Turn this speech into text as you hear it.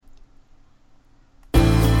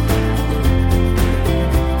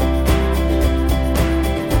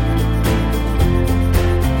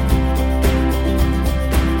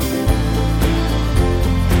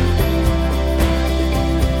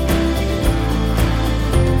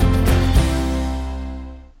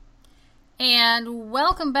And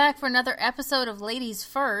welcome back for another episode of Ladies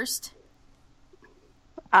First.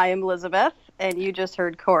 I am Elizabeth, and you just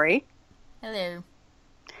heard Corey. Hello.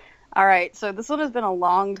 All right, so this one has been a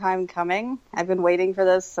long time coming. I've been waiting for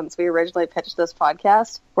this since we originally pitched this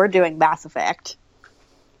podcast. We're doing Mass Effect.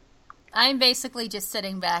 I'm basically just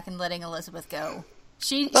sitting back and letting Elizabeth go.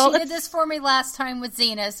 She did this for me last time with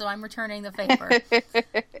Xena, so I'm returning the favor.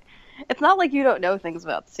 It's not like you don't know things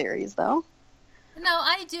about the series, though. No,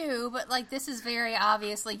 I do, but, this is very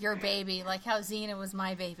obviously your baby, like how Xena was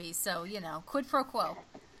my baby, so, quid pro quo.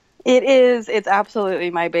 It is. It's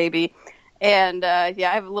absolutely my baby. And, I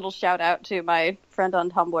have a little shout-out to my friend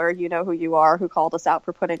on Tumblr, you know who you are, who called us out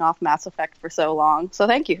for putting off Mass Effect for so long. So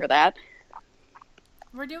thank you for that.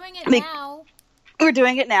 We're doing it now. We're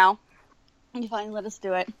doing it now. You finally let us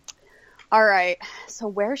do it. All right, so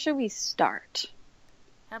where should we start?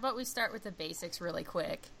 How about we start with the basics really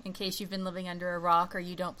quick, in case you've been living under a rock or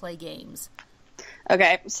you don't play games.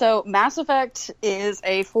 Okay, so Mass Effect is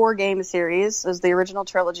a 4-game series. It's the original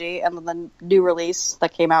trilogy and the new release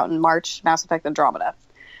that came out in March, Mass Effect Andromeda.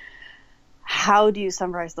 How do you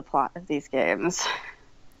summarize the plot of these games?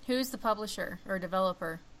 Who's the publisher or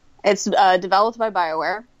developer? It's developed by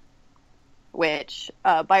BioWare, which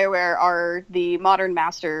BioWare are the modern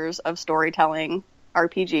masters of storytelling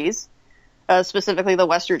RPGs. Specifically the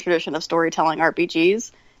Western tradition of storytelling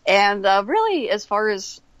RPGs. And really, as far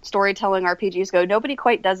as storytelling RPGs go, nobody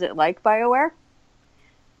quite does it like BioWare.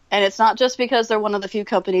 And it's not just because they're one of the few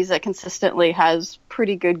companies that consistently has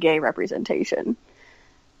pretty good gay representation.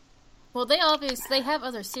 Well, they have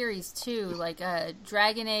other series too, like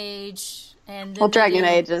Dragon Age and... Dragon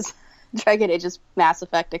Age is Mass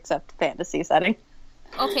Effect except fantasy setting.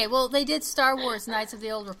 Okay, well, they did Star Wars Knights of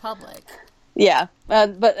the Old Republic. Yeah,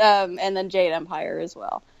 and then Jade Empire as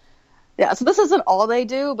well. Yeah, so this isn't all they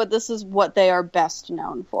do, but this is what they are best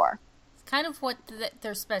known for. It's kind of what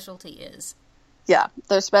their specialty is. Yeah,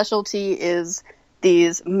 their specialty is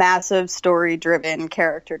these massive story-driven,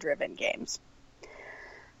 character-driven games.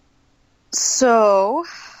 So,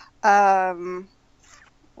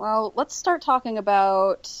 let's start talking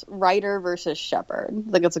about Ryder versus Shepard.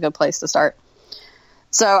 I think it's a good place to start.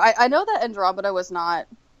 So, I know that Andromeda was not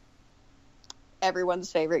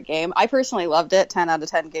everyone's favorite game. I personally loved it, 10 out of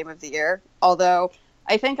 10 game of the year. Although,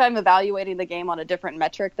 I think I'm evaluating the game on a different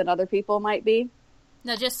metric than other people might be.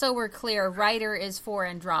 Now, just so we're clear, Ryder is for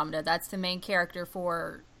Andromeda. That's the main character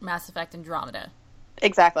for Mass Effect Andromeda.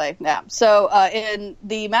 Exactly, yeah. So, in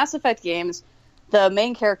the Mass Effect games, the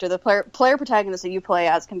main character, the player protagonist that you play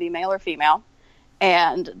as can be male or female,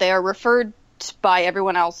 and they are referred by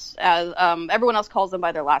everyone else as, everyone else calls them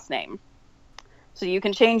by their last name. So you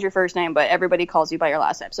can change your first name, but everybody calls you by your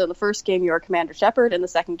last name. So in the first game, you are Commander Shepard. In the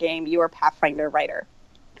second game, you are Pathfinder Ryder.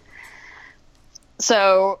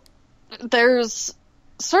 So there's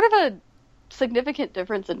sort of a significant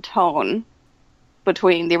difference in tone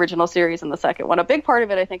between the original series and the second one. A big part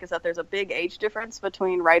of it, I think, is that there's a big age difference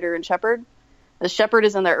between Ryder and Shepard. The Shepard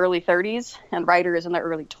is in their early 30s, and Ryder is in their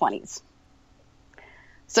early 20s.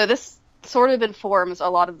 So this sort of informs a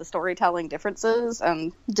lot of the storytelling differences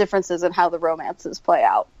and differences in how the romances play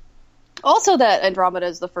out. Also that Andromeda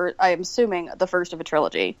is the first, I am assuming, the first of a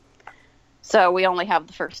trilogy. So we only have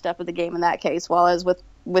the first step of the game in that case, while as with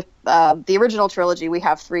the original trilogy, we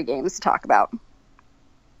have 3 games to talk about.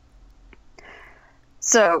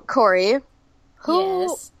 So, Corey,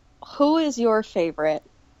 who is your favorite?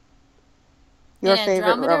 Your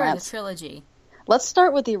favorite Andromeda romance? Or the trilogy? Let's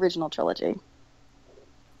start with the original trilogy.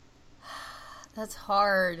 That's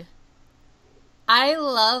hard. I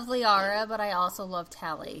love Liara, but I also love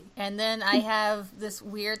Tali. And then I have this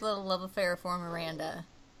weird little love affair for Miranda.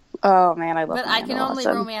 Oh, man, I love But Miranda. I can only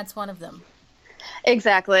romance one of them.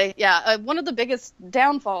 Exactly, yeah. One of the biggest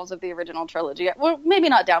downfalls of the original trilogy, well, maybe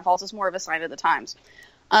not downfalls, it's more of a sign of the times.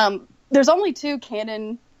 There's only 2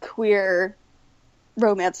 canon queer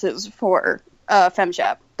romances for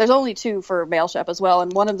FemShep. There's only 2 for MaleShep as well,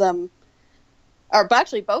 and one of them, or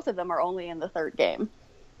actually both of them are only in the 3rd game.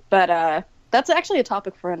 But that's actually a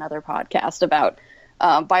topic for another podcast about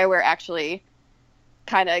BioWare actually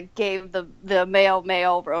kind of gave the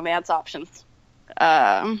male-male romance options.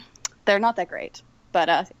 They're not that great.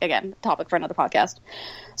 But again, topic for another podcast.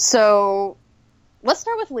 So let's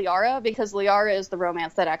start with Liara, because Liara is the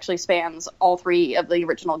romance that actually spans all 3 of the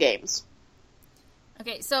original games.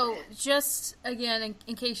 Okay, so just, again,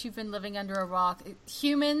 in case you've been living under a rock,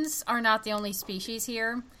 humans are not the only species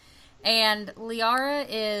here, and Liara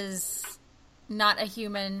is not a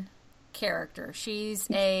human character. She's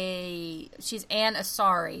Ann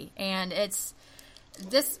Asari, and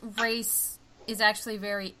this race is actually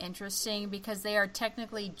very interesting because they are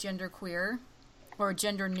technically genderqueer, or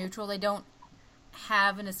gender neutral. They don't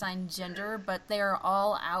have an assigned gender, but they are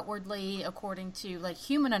all outwardly, according to like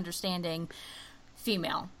human understanding,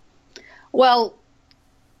 female. Well,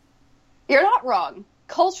 you're not wrong.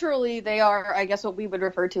 Culturally, they are, I guess, what we would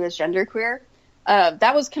refer to as genderqueer.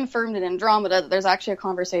 That was confirmed in Andromeda. There's actually a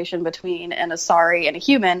conversation between an Asari and a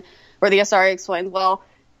human, where the Asari explains, well,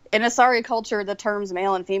 in Asari culture, the terms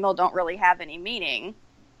male and female don't really have any meaning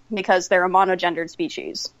because they're a monogendered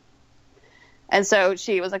species. And so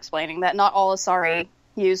she was explaining that not all Asari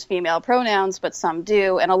use female pronouns, but some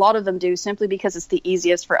do, and a lot of them do simply because it's the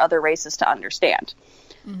easiest for other races to understand.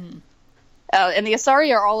 Mm-hmm. And the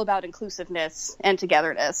Asari are all about inclusiveness and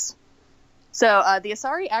togetherness. So the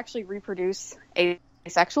Asari actually reproduce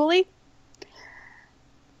asexually.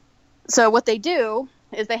 So what they do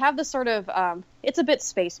is they have this sort of, it's a bit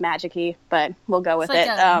space magic-y, but we'll go with it's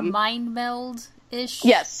it. Like a mind meld-ish?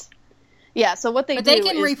 Yes. Yeah, so what they do But they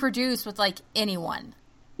can reproduce with, like, anyone.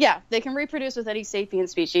 Yeah, they can reproduce with any sapient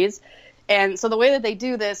species. And so the way that they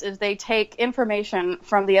do this is they take information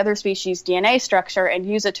from the other species' DNA structure and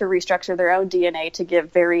use it to restructure their own DNA to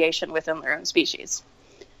give variation within their own species.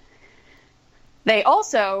 They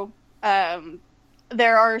also,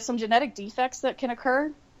 there are some genetic defects that can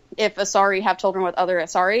occur if Asari have children with other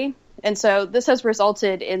Asari. And so this has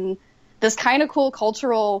resulted in this kind of cool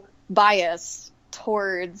cultural bias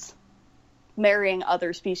towards marrying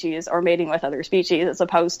other species or mating with other species as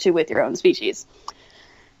opposed to with your own species.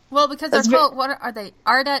 Well, because they're called, what are they,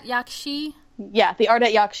 Ardat Yakshi? Yeah, the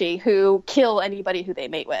Ardat Yakshi, who kill anybody who they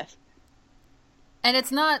mate with. And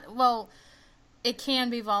it's not, well, it can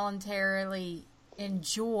be voluntarily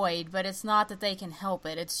enjoyed, but it's not that they can help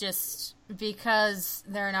it. It's just because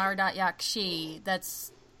they're an Ardat Yakshi,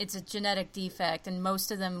 it's a genetic defect, and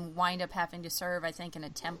most of them wind up having to serve, I think, in a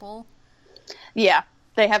temple. Yeah,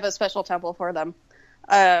 they have a special temple for them.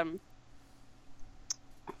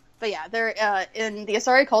 But yeah, they're in the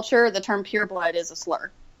Asari culture, the term pureblood is a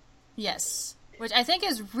slur. Yes, which I think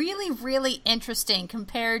is really, really interesting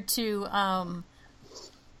compared to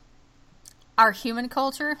our human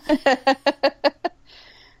culture.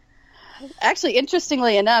 Actually,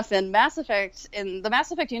 interestingly enough, in the Mass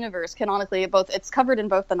Effect universe, canonically, it's covered in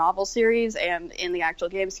both the novel series and in the actual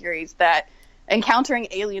game series that encountering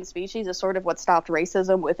alien species is sort of what stopped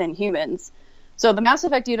racism within humans. So the Mass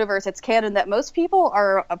Effect universe, it's canon that most people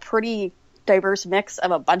are a pretty diverse mix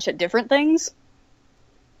of a bunch of different things.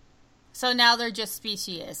 So now they're just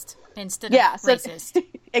speciesist instead of racist.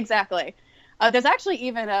 Exactly. There's actually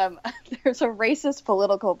even there's a racist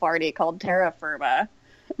political party called Terra Firma.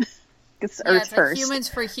 It's Earth First. Like humans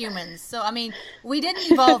for humans. So, I mean, we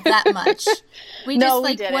didn't evolve that much. We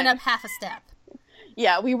went up half a step.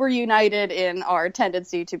 Yeah, we were united in our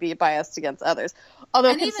tendency to be biased against others.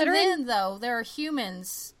 Although, even then, though, there are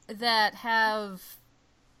humans that have,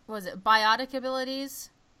 biotic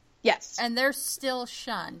abilities? Yes. And they're still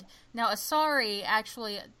shunned. Now, Asari,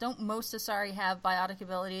 actually, don't most Asari have biotic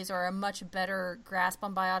abilities or a much better grasp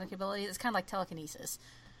on biotic abilities? It's kind of like telekinesis.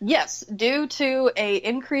 Yes, due to a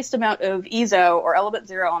increased amount of Ezo, or Element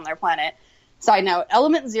Zero, on their planet. Side note,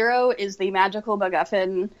 Element Zero is the magical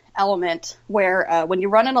MacGuffin element where when you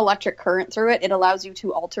run an electric current through it, it allows you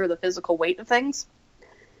to alter the physical weight of things.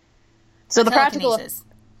 So the practical...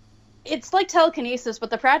 It's like telekinesis, but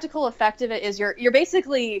the practical effect of it is you're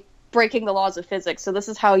basically breaking the laws of physics. So this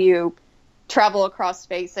is how you travel across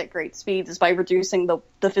space at great speeds, is by reducing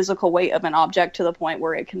the physical weight of an object to the point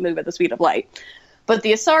where it can move at the speed of light. But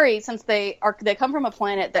the Asari, since they come from a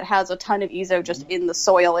planet that has a ton of Ezo just in the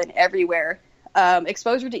soil and everywhere,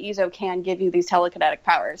 exposure to Ezo can give you these telekinetic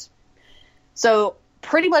powers. So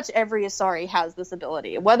pretty much every Asari has this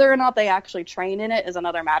ability. Whether or not they actually train in it is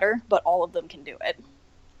another matter, but all of them can do it.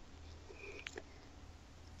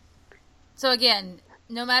 So again,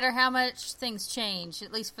 no matter how much things change,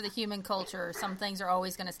 at least for the human culture, some things are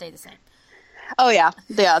always going to stay the same. Oh yeah.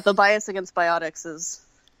 Yeah, the bias against biotics is...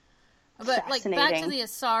 But, like, back to the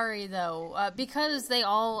Asari, though, because they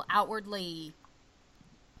all outwardly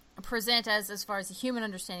present as far as the human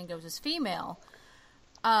understanding goes, as female,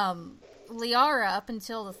 Liara, up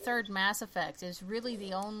until the third Mass Effect, is really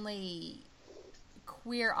the only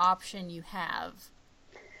queer option you have.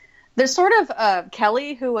 There's sort of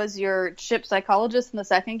Kelly, who was your ship psychologist in the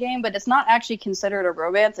second game, but it's not actually considered a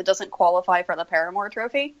romance. It doesn't qualify for the Paramore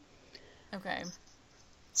trophy. Okay.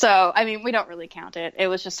 So, I mean, we don't really count it. It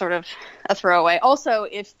was just sort of a throwaway. Also,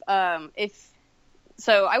 so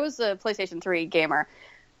I was a PlayStation 3 gamer.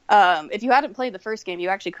 If you hadn't played the first game, you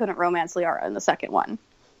actually couldn't romance Liara in the second one.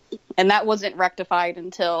 And that wasn't rectified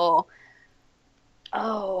until,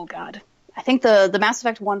 oh god, I think the Mass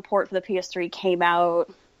Effect 1 port for the PS3 came out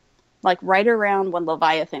like right around when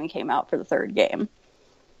Leviathan came out for the third game.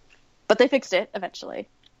 But they fixed it eventually.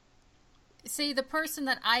 See, the person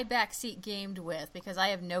that I backseat gamed with, because I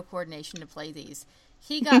have no coordination to play these,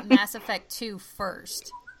 he got Mass Effect 2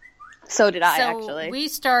 first. So did I, so actually. We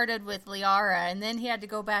started with Liara, and then he had to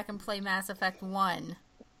go back and play Mass Effect 1.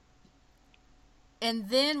 And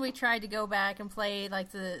then we tried to go back and play,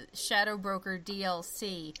 like, the Shadow Broker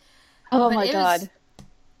DLC. Oh, but my God.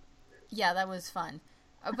 Yeah, that was fun.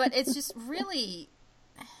 But it's just really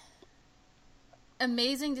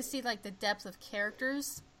amazing to see, like, the depth of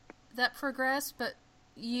characters that progress, but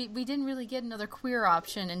we didn't really get another queer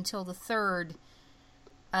option until the third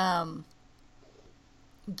game.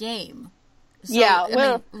 So, yeah,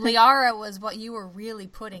 well, I mean, Liara was what you were really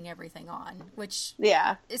putting everything on, which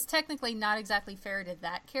is technically not exactly fair to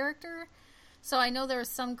that character. So I know there was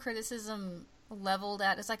some criticism leveled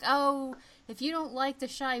at, it's like, oh, if you don't like the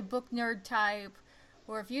shy book nerd type,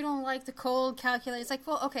 or if you don't like the cold calculator, it's like,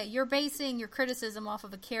 well, okay, you're basing your criticism off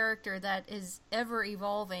of a character that is ever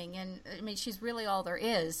evolving, and I mean, she's really all there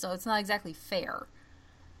is, so it's not exactly fair.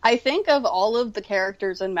 I think of all of the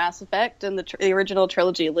characters in Mass Effect and the original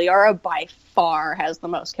trilogy, Liara by far has the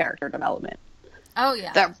most character development. Oh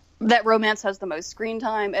yeah, that romance has the most screen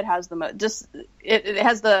time. It has the most it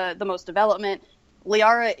has the most development.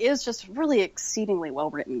 Liara is just really exceedingly well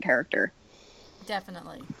written character.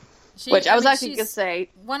 Definitely. Which I was actually going to say,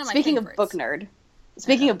 one of my speaking favorites. of book nerd,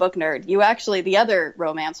 speaking of book nerd, you actually, the other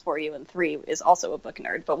romance for you in 3 is also a book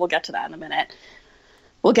nerd, but we'll get to that in a minute.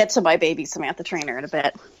 We'll get to my baby Samantha Trainer in a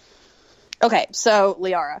bit. Okay, so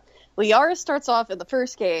Liara. Liara starts off in the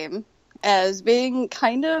first game as being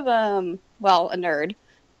kind of, a nerd.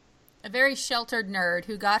 A very sheltered nerd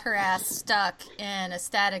who got her ass stuck in a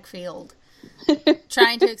static field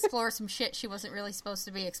trying to explore some shit she wasn't really supposed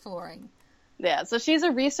to be exploring. Yeah, so she's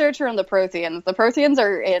a researcher on the Protheans. The Protheans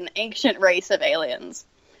are an ancient race of aliens.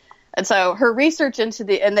 And so her research into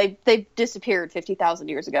and they disappeared 50,000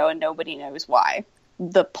 years ago, and nobody knows why.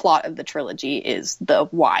 The plot of the trilogy is the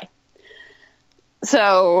why.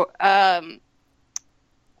 So,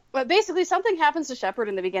 but basically something happens to Shepard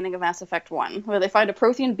in the beginning of Mass Effect 1, where they find a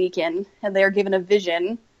Prothean beacon, and they are given a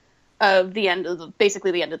vision of the end of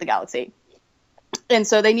the galaxy. And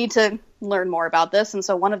so they need to learn more about this, and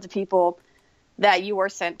so one of the people that you are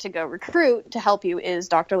sent to go recruit to help you is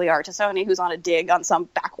Dr. Liara T'Soni, who's on a dig on some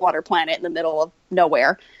backwater planet in the middle of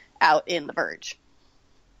nowhere out in the Verge.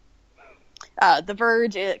 The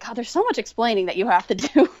Verge is... God, there's so much explaining that you have to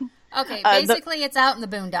do. Okay, basically it's out in the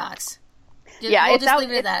boondocks. We'll just leave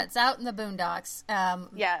it at that. It's out in the boondocks.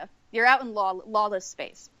 Yeah, you're out in lawless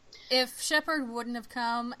space. If Shepard wouldn't have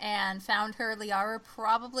come and found her, Liara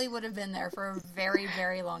probably would have been there for a very,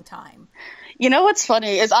 very long time. You know what's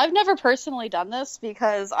funny is I've never personally done this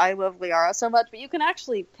because I love Liara so much, but you can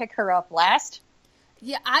actually pick her up last.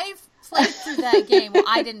 Yeah, I've played through that game. Well,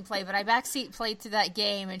 I didn't play, but I backseat played through that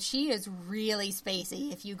game, and she is really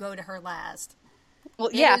spacey if you go to her last. Well,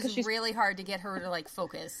 yeah, because it's really hard to get her to, like,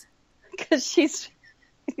 focus. Because she's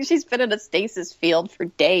been in a stasis field for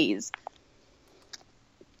days.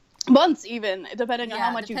 Months, even, depending on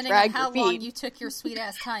how much you drag your feet. Depending on how long you took your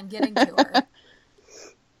sweet-ass time getting to her.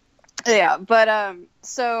 Yeah, but,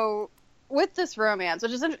 so, with this romance,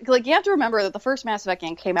 which is, like, you have to remember that the first Mass Effect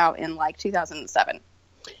game came out in, like, 2007.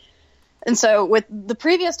 And so, with the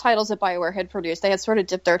previous titles that BioWare had produced, they had sort of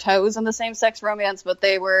dipped their toes in the same-sex romance, but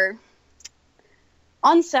they were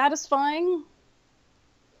unsatisfying.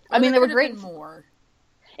 Or I mean, they were great. More.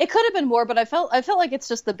 It could have been more, but I felt like it's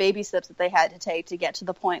just the baby steps that they had to take to get to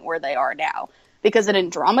the point where they are now. Because in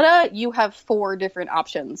Andromeda, you have 4 different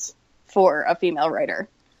options for a female writer.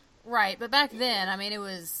 Right, but back then, I mean,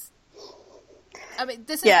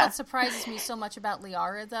 this is what surprises me so much about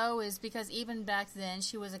Liara, though, is because even back then,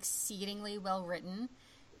 she was exceedingly well written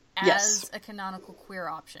as a canonical queer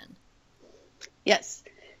option. Yes.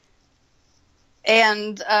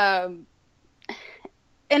 And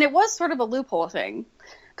it was sort of a loophole thing.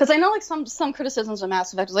 Because I know, like, some criticisms of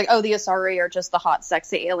Mass Effect is like, oh, the Asari are just the hot,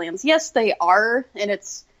 sexy aliens. Yes, they are, and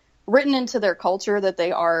it's written into their culture that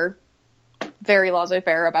they are very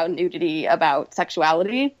laissez-faire about nudity, about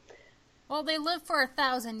sexuality. Well, they live for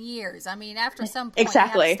 1,000 years. I mean, after some point,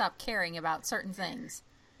 exactly. You have to stop caring about certain things.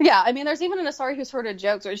 Yeah, I mean, there's even an Asari who sort of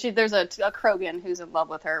jokes, or there's a Krogan who's in love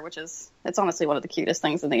with her, it's honestly one of the cutest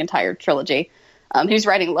things in the entire trilogy. Who's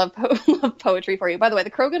writing love poetry for you. By the way,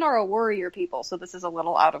 the Krogan are a warrior people, so this is a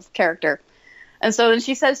little out of character. And so then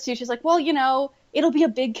she says to you, she's like, well, you know, it'll be a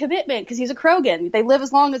big commitment because he's a Krogan. They live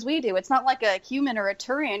as long as we do. It's not like a human or a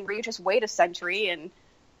Turian where you just wait a century and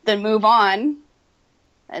then move on.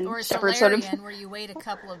 And or a Shepard Solarian where you wait a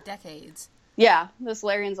couple of decades. Yeah, the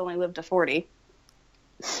Solarians only live to 40.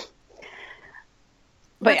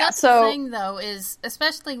 But yeah, that's the thing, though, is,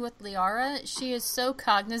 especially with Liara, she is so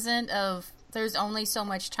cognizant of there's only so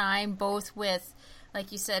much time, both with,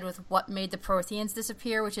 like you said, with what made the Protheans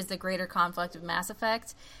disappear, which is the greater conflict of Mass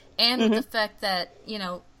Effect, and with the fact that, you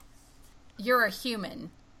know, you're a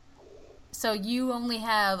human, so you only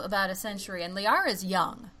have about a century, and Liara's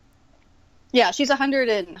young. Yeah, she's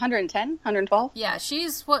 110, 112? Yeah,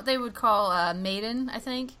 she's what they would call a maiden, I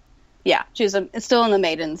think. Yeah, she's still in the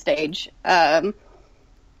maiden stage.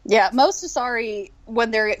 Yeah, most Asari,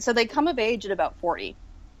 they come of age at about 40.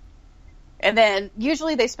 And then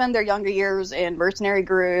usually they spend their younger years in mercenary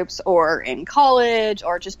groups or in college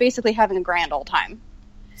or just basically having a grand old time.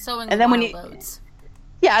 So in the wild loads.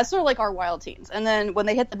 Yeah, it's sort of like our wild teens. And then when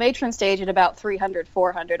they hit the matron stage at about 300,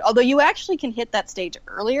 400, although you actually can hit that stage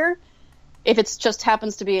earlier if it just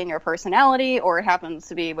happens to be in your personality or it happens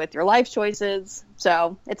to be with your life choices.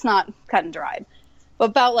 So it's not cut and dried. But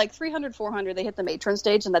about like 300, 400, they hit the matron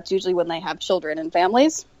stage, and that's usually when they have children and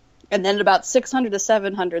families. And then at about 600 to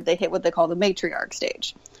 700, they hit what they call the matriarch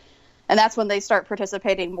stage. And that's when they start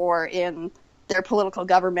participating more in their political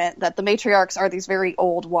government, that the matriarchs are these very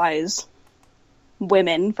old, wise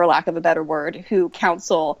women, for lack of a better word, who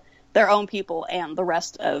counsel their own people and the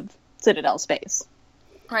rest of Citadel space.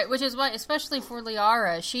 Right, which is why, especially for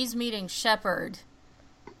Liara, she's meeting Shepard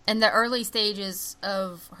in the early stages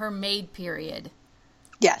of her maid period.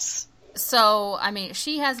 Yes. So, I mean,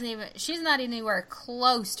 she's not anywhere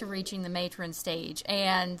close to reaching the matron stage.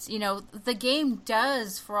 And, you know, the game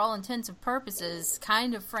does, for all intents and purposes,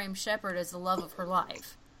 kind of frame Shepard as the love of her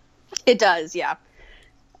life. It does, yeah.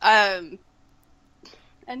 And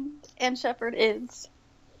Shepard is.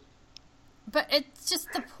 But it's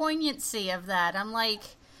just the poignancy of that. I'm like,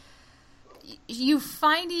 you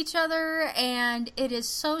find each other, and it is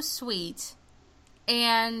so sweet.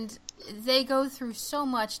 And they go through so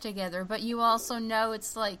much together, but you also know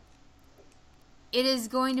it's like, it is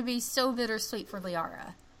going to be so bittersweet for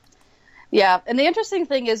Liara. Yeah, and the interesting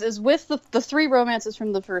thing is with the three romances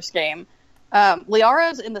from the first game,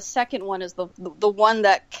 Liara's in the second one is the one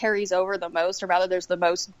that carries over the most, or rather there's the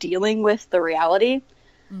most dealing with the reality.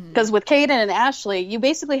 Because with Kaidan and Ashley, you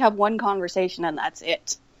basically have one conversation and that's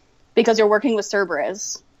it. Because you're working with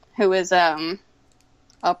Cerberus, who is a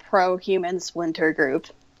pro-human splinter group.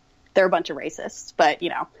 They're a bunch of racists, but, you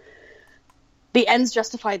know, the ends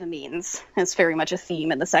justify the means. It's very much a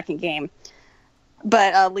theme in the second game.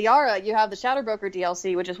 But Liara, you have the Shadow Broker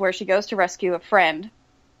DLC, which is where she goes to rescue a friend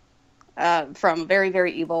from a very,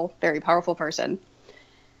 very evil, very powerful person.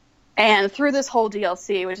 And through this whole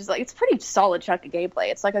DLC, which is like, it's a pretty solid chunk of gameplay.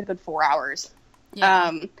 It's like a good 4 hours.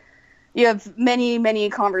 Yeah. You have many, many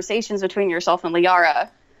conversations between yourself and Liara,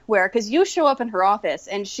 where, because you show up in her office,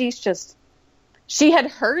 and she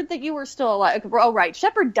had heard that you were still alive. Oh, right.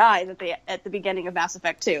 Shepard dies at the beginning of Mass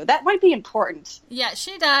Effect 2. That might be important. Yeah,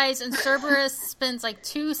 she dies, and Cerberus spends like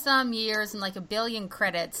 2-some years and like 1 billion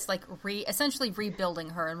credits, like essentially rebuilding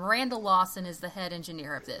her. And Miranda Lawson is the head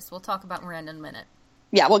engineer of this. We'll talk about Miranda in a minute.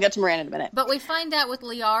 Yeah, we'll get to Miranda in a minute. But we find out with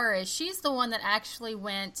Liara, she's the one that actually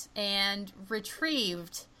went and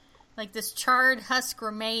retrieved like this charred husk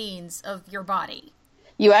remains of your body.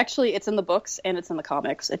 It's in the books and it's in the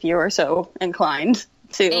comics, if you are so inclined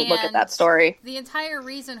to look at that story. The entire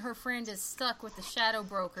reason her friend is stuck with the Shadow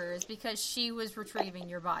Broker is because she was retrieving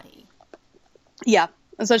your body. Yeah,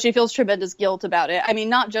 and so she feels tremendous guilt about it. I mean,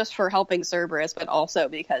 not just for helping Cerberus, but also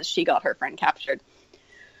because she got her friend captured.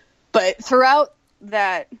 But throughout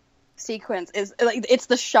that sequence, is like, it's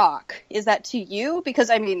the shock. Is that to you? Because,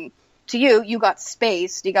 I mean, to you got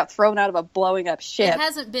spaced, you got thrown out of a blowing up ship. It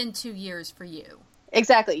hasn't been 2 years for you.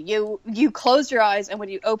 Exactly. You close your eyes, and when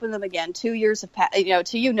you open them again, 2 years have passed. You know,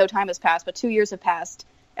 to you, no time has passed, but 2 years have passed.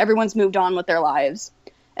 Everyone's moved on with their lives.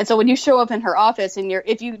 And so when you show up in her office, and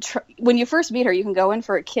when you first meet her, you can go in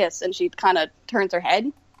for a kiss, and she kind of turns her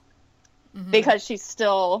head because she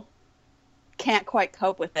still can't quite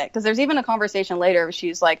cope with it. Because there's even a conversation later where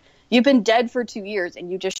she's like, "You've been dead for 2 years, and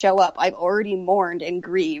you just show up. I've already mourned and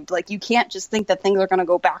grieved. Like, you can't just think that things are going to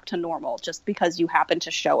go back to normal just because you happen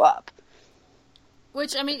to show up."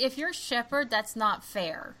 Which, I mean, if you're Shepard, that's not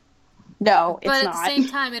fair. No, it's not. But at the same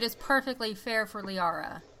time, it is perfectly fair for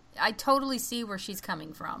Liara. I totally see where she's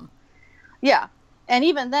coming from. Yeah. And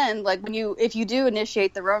even then, like, if you do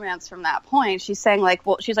initiate the romance from that point, she's saying, like,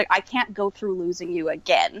 well, she's like, I can't go through losing you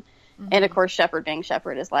again. And of course, Shepard being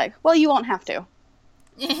Shepard is like, well, you won't have to.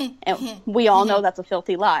 And we all know that's a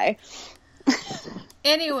filthy lie.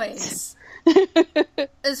 Anyways,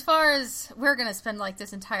 as far as, we're going to spend like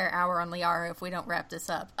this entire hour on Liara if we don't wrap this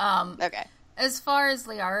up. Okay. As far as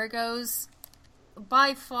Liara goes,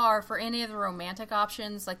 by far, for any of the romantic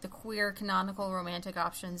options, like the queer canonical romantic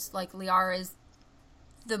options, like Liara is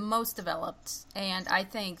the most developed, and I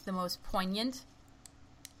think the most poignant.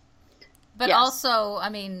 But yes. also, I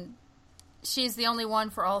mean, she's the only one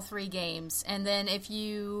for all 3 games. And then if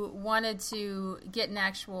you wanted to get an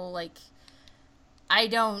actual, like, I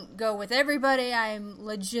don't go with everybody, I'm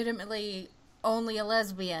legitimately only a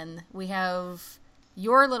lesbian, we have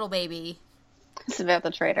your little baby,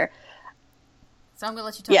 Samantha Trainer. So I'm going to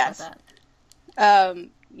let you talk about that.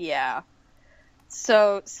 Yeah.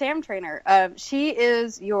 So, Sam Trainer, she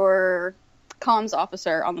is your comms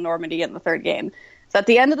officer on the Normandy in the 3rd game. So at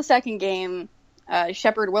the end of the 2nd game,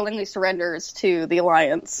 Shepard willingly surrenders to the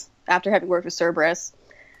Alliance after having worked with Cerberus.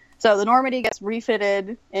 So the Normandy gets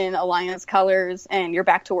refitted in Alliance colors, and you're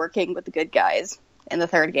back to working with the good guys in the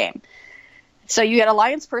 3rd game. So you get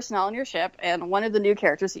Alliance personnel on your ship, and one of the new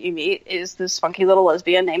characters that you meet is this funky little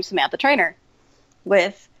lesbian named Samantha Trainer.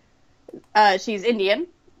 She's Indian,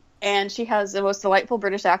 and she has the most delightful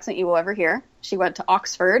British accent you will ever hear. She went to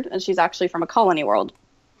Oxford, and she's actually from a colony world.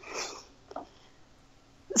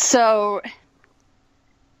 So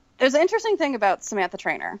there's an interesting thing about Samantha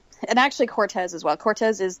Trainer, and actually Cortez as well.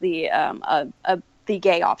 Cortez is the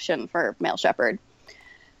gay option for male Shepard.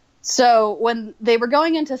 So when they were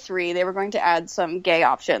going into 3, they were going to add some gay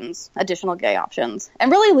options, additional gay options.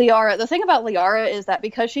 And really Liara, the thing about Liara is that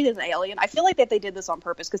because she is an alien, I feel like that they did this on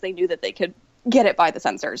purpose because they knew that they could get it by the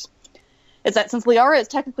censors. It's that since Liara is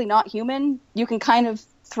technically not human, you can kind of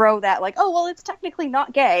throw that like, oh, well, it's technically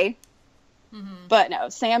not gay. Mm-hmm. But no,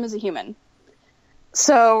 Sam is a human.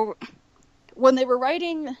 So when they were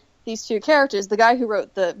writing these 2 characters, the guy who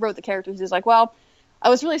wrote the characters, he was like, well, I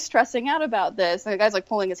was really stressing out about this. And the guy's like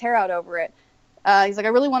pulling his hair out over it. He's like, I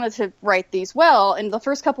really wanted to write these well. And the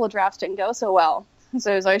first couple of drafts didn't go so well.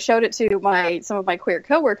 So as I showed it to some of my queer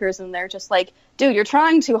coworkers, and they're just like, dude, you're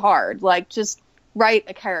trying too hard. Like, just write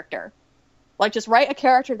a character. Like, just write a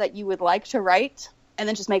character that you would like to write, and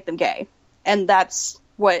then just make them gay. And that's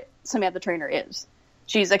what Samantha Trainer is.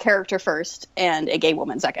 She's a character first and a gay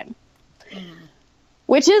woman second. Mm.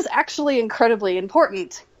 Which is actually incredibly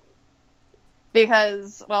important.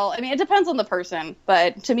 Because, well, I mean, it depends on the person,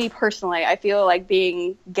 but to me personally, I feel like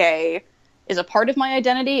being gay is a part of my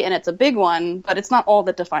identity, and it's a big one, but it's not all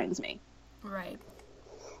that defines me. Right.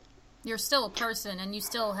 You're still a person, and you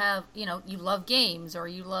still have, you love games, or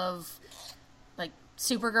you love, like,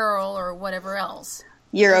 Supergirl, or whatever else.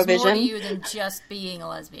 Eurovision. There's more to you than just being a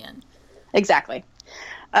lesbian. Exactly.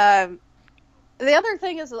 The other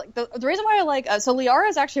thing is, like, the reason why I like... so Liara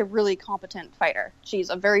is actually a really competent fighter. She's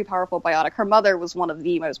a very powerful biotic. Her mother was one of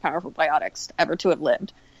the most powerful biotics ever to have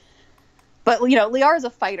lived. But, Liara is a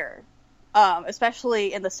fighter,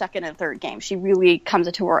 especially in the 2nd and 3rd game. She really comes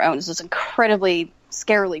into her own as this incredibly,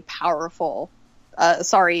 scarily powerful,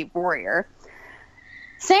 warrior.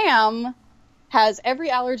 Sam has every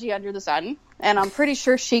allergy under the sun, and I'm pretty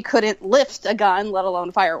sure she couldn't lift a gun, let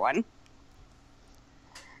alone fire one.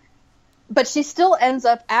 But she still ends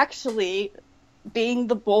up actually being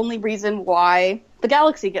the only reason why the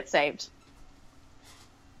galaxy gets saved.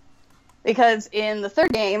 Because in the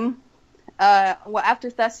 3rd game, after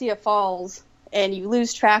Thessia falls and you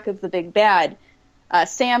lose track of the big bad,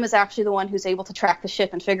 Sam is actually the one who's able to track the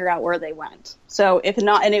ship and figure out where they went. So if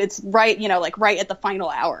not, and it's right, right at the final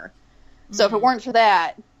hour. Mm-hmm. So if it weren't for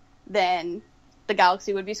that, then the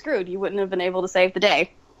galaxy would be screwed. You wouldn't have been able to save the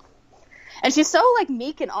day. And she's so, like,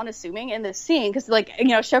 meek and unassuming in this scene, because, like,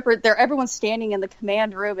 Shepard, everyone's standing in the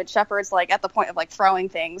command room, and Shepard's, like, at the point of, like, throwing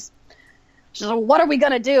things. She's like, what are we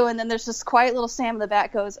gonna do? And then there's this quiet little Sam in the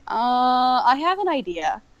back goes, I have an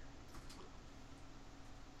idea.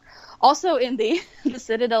 Also, in the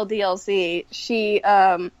Citadel DLC, she,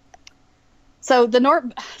 so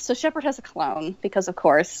Shepard has a clone, because, of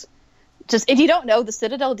course, just, if you don't know, the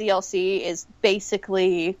Citadel DLC is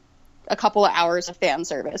basically a couple of hours of fan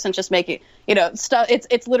service and just make it, stuff.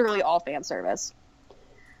 It's literally all fan service.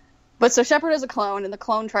 But so Shepard is a clone, and the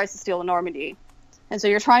clone tries to steal the Normandy. And so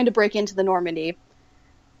you're trying to break into the Normandy,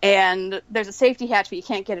 and there's a safety hatch, but you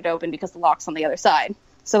can't get it open because the lock's on the other side.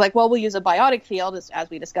 So, like, well, we'll use a biotic field, as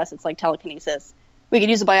we discussed, it's like telekinesis. We could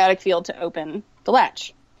use a biotic field to open the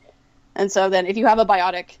latch. And so then if you have a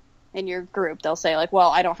biotic in your group, they'll say, like, well,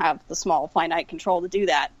 I don't have the small finite control to do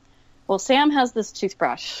that. Well, Sam has this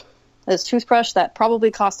toothbrush that probably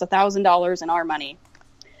cost $1,000 in our money.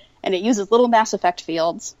 And it uses little Mass Effect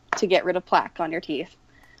fields to get rid of plaque on your teeth.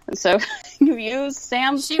 And so you use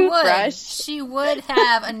Sam's toothbrush. She would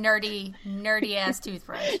have a nerdy-ass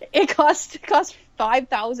toothbrush. It cost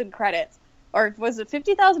 5,000 credits. Or was it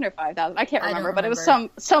 50,000 or 5,000? I can't remember, but it was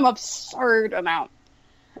some absurd amount.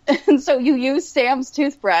 And so you use Sam's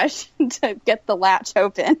toothbrush to get the latch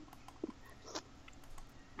open.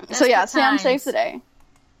 So yeah, Sam saves the day.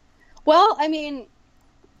 Well, I mean,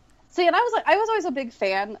 see, and I was always a big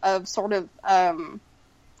fan of sort of,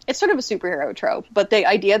 it's sort of a superhero trope, but the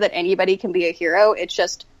idea that anybody can be a hero, it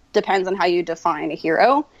just depends on how you define a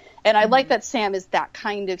hero. And I like that Sam is that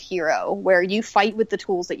kind of hero where you fight with the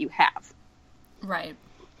tools that you have. Right.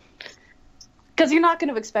 Because you're not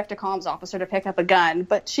going to expect a comms officer to pick up a gun,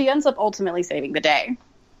 but she ends up ultimately saving the day.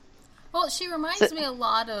 Well, she reminds me a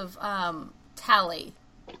lot of Tally.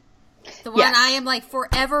 The one I am like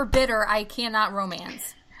forever bitter I cannot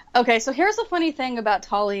romance. Okay, so here's the funny thing about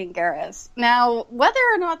Tali and Garrus. Now, whether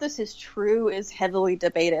or not this is true is heavily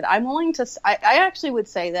debated. I'm willing to... I actually would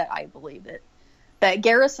say that I believe it. That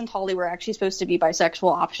Garrus and Tali were actually supposed to be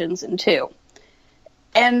bisexual options in 2.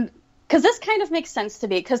 And... because this kind of makes sense to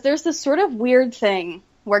me, because there's this sort of weird thing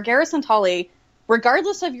where Garrus and Tali,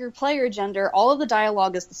 regardless of your player gender, all of the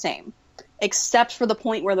dialogue is the same, except for the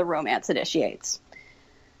point where the romance initiates.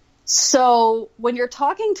 So when you're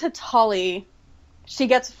talking to Tali, she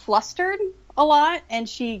gets flustered a lot, and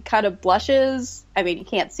she kind of blushes. I mean, you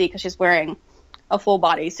can't see because she's wearing a full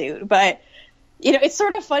bodysuit, but... you know, it's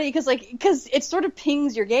sort of funny because it sort of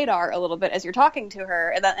pings your gaydar a little bit as you're talking to her.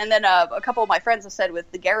 And then a couple of my friends have said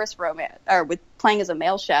with the Garrus romance, or with playing as a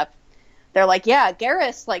male chef, they're like, yeah,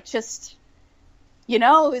 Garrus, like, just, you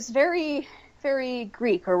know, is very, very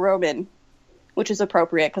Greek or Roman, which is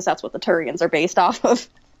appropriate because that's what the Turians are based off of.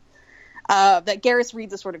 That Garrus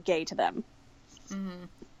reads as sort of gay to them. Mm-hmm.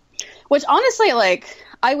 Which, honestly, like,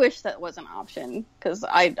 I wish that was an option because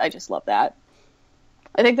I just love that.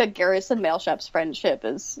 I think that Garrus and Mailchef's friendship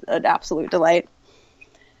is an absolute delight.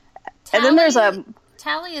 And then there's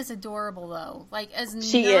Tali is adorable, though. Like, as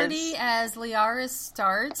nerdy as Liara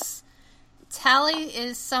starts, Tali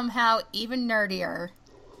is somehow even nerdier.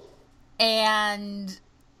 And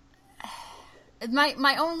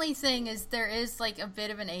my only thing is there is, like, a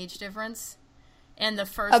bit of an age difference in the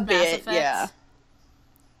first Mass Effect. Yeah.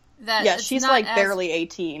 She's like barely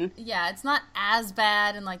 18. Yeah, it's not as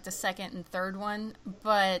bad in like the second and third one,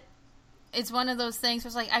 but it's one of those things where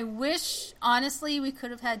it's like, I wish, honestly, we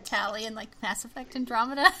could have had Tali in like Mass Effect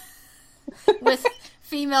Andromeda with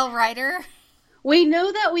female writer. We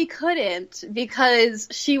know that we couldn't because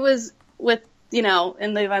she was with, you know,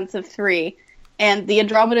 in the events of 3, and the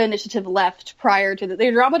Andromeda Initiative left prior to the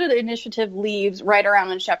Andromeda Initiative leaves right around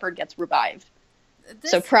when Shepard gets revived.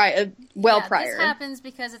 Prior. This happens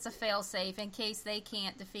because it's a failsafe in case they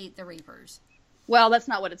can't defeat the Reapers. Well, that's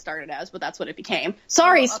not what it started as, but that's what it became.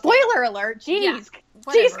 Sorry, spoiler alert. Jeez. Yeah,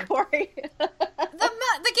 jeez, Corey. The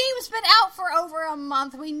game's been out for over a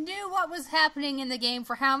month. We knew what was happening in the game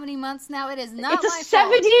for how many months now? It is not my fault. It's a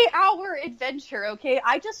 70-hour adventure, okay?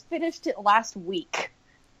 I just finished it last week.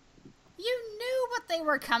 You knew what they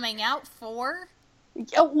were coming out for.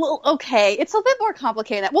 Oh, well, okay. It's a bit more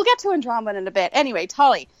complicated than that. We'll get to Andromeda in a bit. Anyway,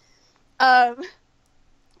 Tali. I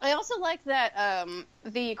also like that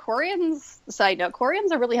the Quarians, side note,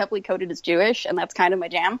 Quarians are really heavily coded as Jewish, and that's kind of my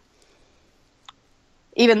jam.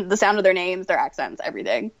 Even the sound of their names, their accents,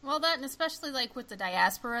 everything. Well, that, and especially like with the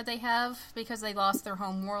diaspora they have, because they lost their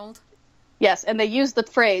home world. Yes, and they use the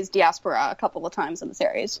phrase diaspora a couple of times in the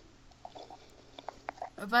series.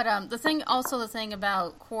 But the thing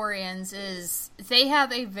about Quarians is they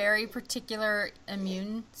have a very particular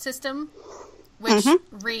immune system, which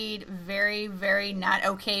read very, very not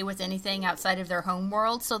okay with anything outside of their home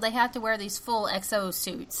world. So they have to wear these full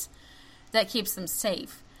exosuits that keeps them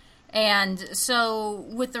safe. And so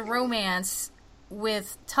with the romance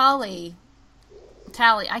with Tali,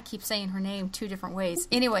 I keep saying her name 2 different ways.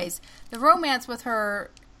 Anyways, the romance with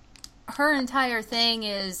her entire thing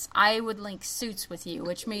is, I would link suits with you,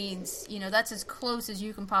 which means, you know, that's as close as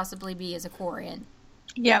you can possibly be as a Quarian.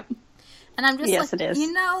 Yep. And I'm just it is.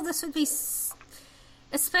 You know, this would be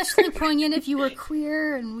especially poignant if you were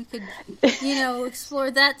queer, and we could, you know,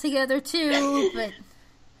 explore that together too, but...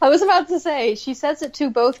 I was about to say, she says it to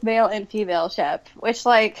both male and female Shep, which,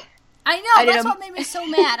 like... I know, that's what made me so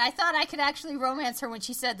mad. I thought I could actually romance her when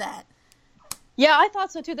she said that. Yeah, I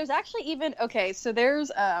thought so too. There's actually even so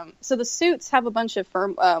there's so the suits have a bunch of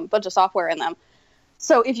software in them.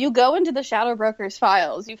 So if you go into the Shadow Broker's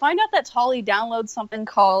files, you find out that Tali downloads something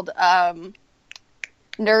called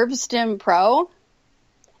NerveStim Pro.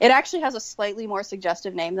 It actually has a slightly more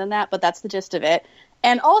suggestive name than that, but that's the gist of it.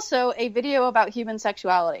 And also a video about human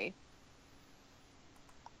sexuality.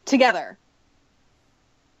 Together.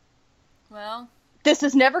 Well, this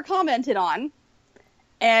is never commented on.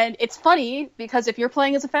 And it's funny because if you're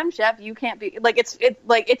playing as a femme shep, you can't be like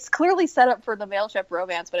it's clearly set up for the male shep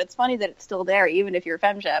romance, but it's funny that it's still there even if you're a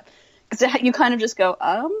femme shep because you kind of just go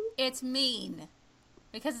It's mean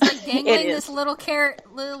because it's like dangling this little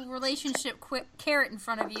relationship carrot in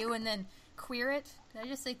front of you, and then queer it. Did I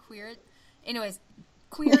just say queer it? Anyways,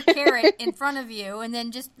 queer carrot in front of you, and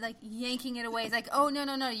then just like yanking it away. It's like, oh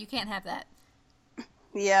no, you can't have that.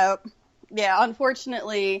 Yeah,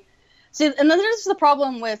 unfortunately. See, and then there's the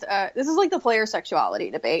problem with, this is like the player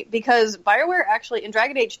sexuality debate, because BioWare actually, in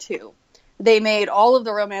Dragon Age 2, they made all of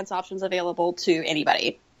the romance options available to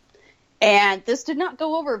anybody. And this did not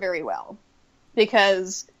go over very well,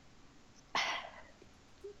 because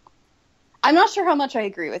I'm not sure how much I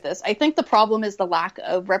agree with this. I think the problem is the lack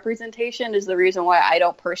of representation is the reason why I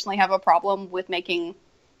don't personally have a problem with making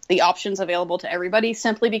the options available to everybody,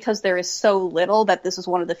 simply because there is so little that this is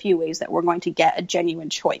one of the few ways that we're going to get a genuine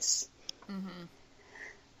choice. Mm-hmm.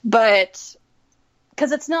 But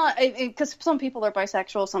because it's not, because some people are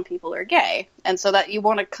bisexual, some people are gay, and so that you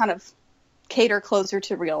want to kind of cater closer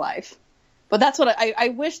to real life. But that's what I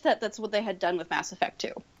wish that's what they had done with Mass Effect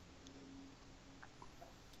 2.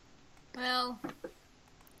 Well,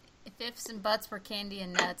 if ifs and buts were candy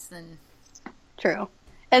and nuts, then true.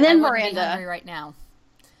 And then I Miranda, be hungry right now.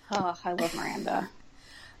 Oh, I love Miranda.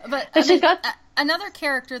 But another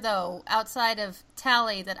character, though, outside of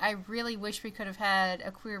Tali, that I really wish we could have had a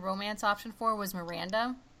queer romance option for was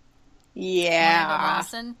Miranda. Yeah. Miranda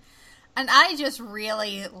Lawson. And I just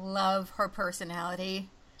really love her personality.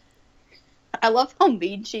 I love how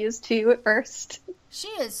mean she is, too, at first. She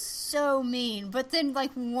is so mean. But then,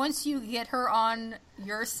 like, once you get her on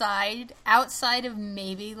your side, outside of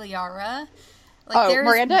maybe Liara... Like,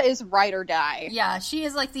 Miranda is ride or die. Yeah, she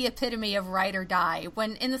is like the epitome of ride or die.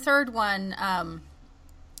 When in the third one,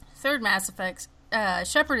 third Mass Effect,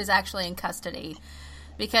 Shepard is actually in custody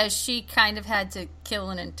because she kind of had to kill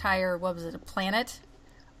an entire, a planet?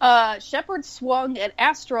 Shepard swung an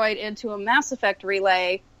asteroid into a Mass Effect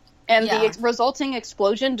relay, and the resulting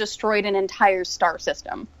explosion destroyed an entire star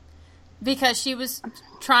system. Because she was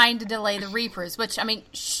trying to delay the Reapers, which, I mean,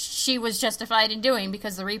 she was justified in doing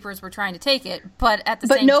because the Reapers were trying to take it, but at the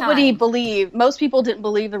same time... most people didn't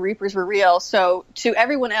believe the Reapers were real, so to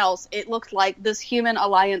everyone else, it looked like this human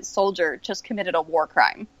Alliance soldier just committed a war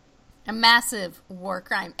crime. A massive war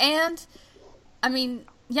crime. And, I mean,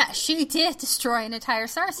 yeah, she did destroy an entire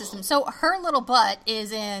star system. So her little butt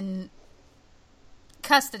is in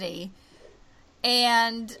custody,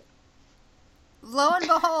 and... Lo and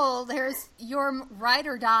behold, there's your ride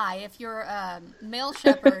or die. If you're a male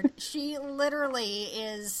shepherd, she literally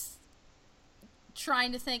is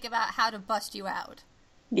trying to think about how to bust you out.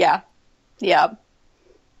 Yeah. Yeah.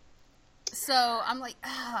 So I'm like,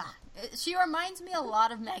 she reminds me a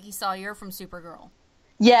lot of Maggie Sawyer from Supergirl.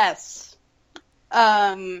 Yes.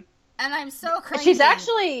 And I'm so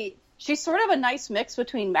crazy. She's sort of a nice mix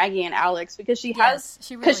between Maggie and Alex because she was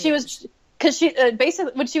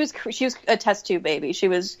basically when she was a test tube baby. She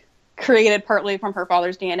was created partly from her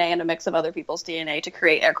father's DNA and a mix of other people's DNA to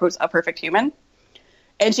create, air quotes, a perfect human.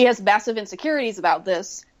 And she has massive insecurities about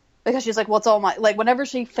this because she's like, well, it's all my, like, whenever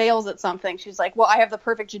she fails at something, she's like, well, I have the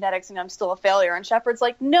perfect genetics and I'm still a failure. And Shepard's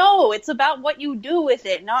like, no, it's about what you do with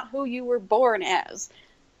it, not who you were born as.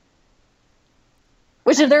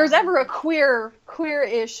 Which, if there's ever a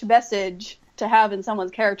queer-ish message to have in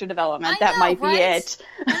someone's character development, that might be it.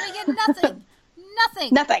 And they get nothing.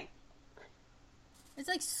 Nothing.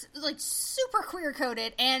 It's like super queer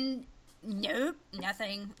coded, and nope,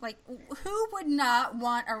 nothing. Like, who would not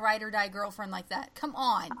want a ride or die girlfriend like that? Come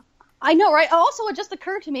on. I know, right? Also, it just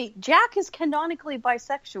occurred to me, Jack is canonically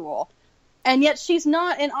bisexual, and yet she's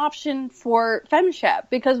not an option for FemShep,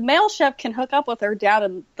 because male Shep can hook up with her down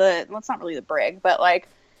in the, well, it's not really the brig, but like...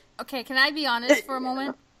 Okay, can I be honest for a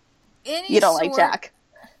moment? You don't like Jack.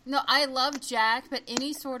 No, I love Jack, but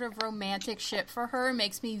any sort of romantic ship for her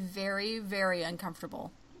makes me very, very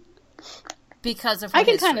uncomfortable. Because of her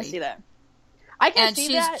history. I can kind of see that. And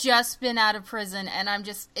she's just been out of prison, and I'm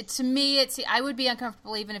just... I would be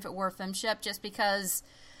uncomfortable even if it were FemShep, just because...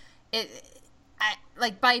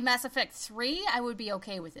 by Mass Effect 3, I would be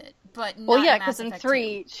okay with it, but not well, yeah, because in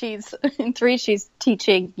 3, she's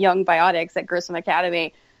teaching young biotics at Grissom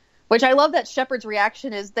Academy, which I love that Shepard's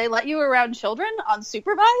reaction is they let you around children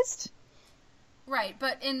unsupervised. Right,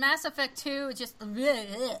 but in Mass Effect 2, it's just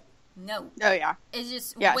no. Oh yeah, it's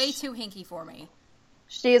just way too hinky for me.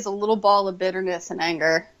 She is a little ball of bitterness and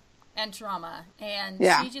anger and trauma, and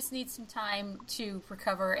she just needs some time to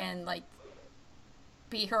recover and like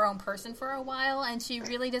be her own person for a while, and she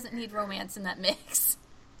really doesn't need romance in that mix.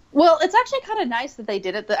 Well, it's actually kind of nice that they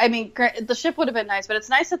did it. I mean, the ship would have been nice, but it's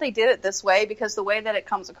nice that they did it this way because the way that it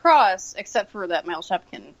comes across, except for that male ship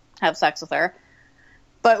can have sex with her,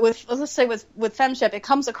 but let's say with femship, it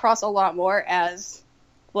comes across a lot more as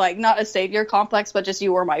like not a savior complex, but just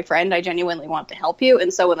you were my friend. I genuinely want to help you,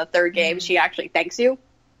 and so in the third game, she actually thanks you,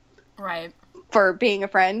 right, for being a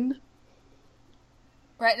friend.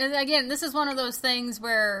 Right, and again, this is one of those things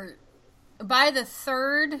where by the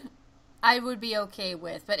third, I would be okay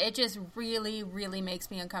with, but it just really, really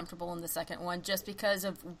makes me uncomfortable in the second one just because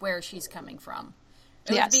of where she's coming from.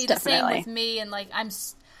 It would be the same with me, and like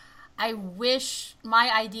I wish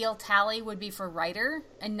my ideal tally would be for Ryder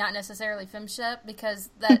and not necessarily femship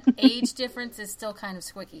because that age difference is still kind of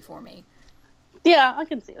squicky for me. Yeah, I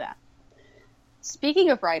can see that.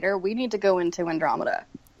 Speaking of Ryder, we need to go into Andromeda.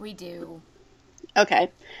 We do.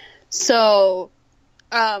 Okay, so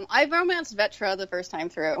I romanced Vetra the first time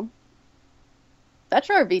through.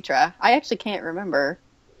 Vetra or Vitra? I actually can't remember.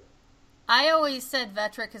 I always said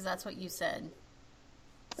Vetra because that's what you said.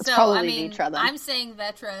 It's probably Vitra then. I'm saying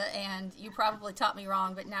Vetra, and you probably taught me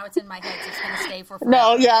wrong, but now it's in my head, so it's going to stay for forever.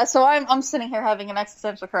 No, yeah, so I'm sitting here having an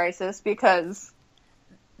existential crisis because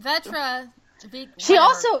Vetra, she's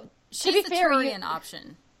the Turian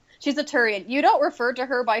option. She's a Turian. You don't refer to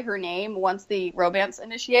her by her name once the romance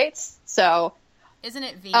initiates, so... Isn't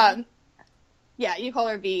it V? Yeah, you call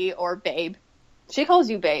her V or Babe. She calls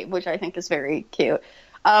you Babe, which I think is very cute.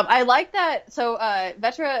 I like that. So,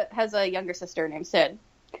 Vetra has a younger sister named Sid.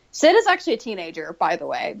 Sid is actually a teenager, by the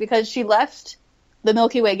way, because she left the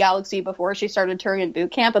Milky Way galaxy before she started Turian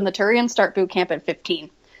boot camp, and the Turians start boot camp at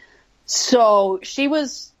 15. So,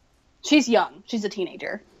 she's young. She's a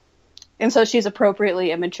teenager. And so she's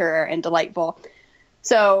appropriately immature and delightful.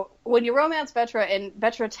 So when you romance Vetra and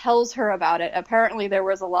Vetra tells her about it, apparently there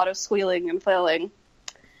was a lot of squealing and flailing.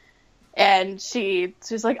 And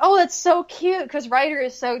she's like, oh, that's so cute because Ryder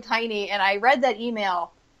is so tiny. And I read that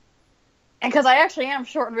email. And because I actually am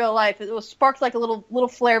short in real life, it was sparked like a little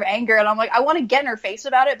flare of anger. And I'm like, I want to get in her face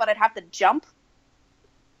about it, but I'd have to jump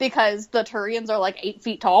because the Turians are like 8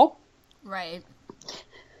 feet tall. Right.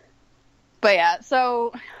 But yeah,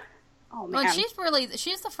 so... Oh, man. Well,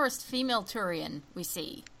 she's the first female Turian we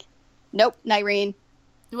see. Nope, Nyreen.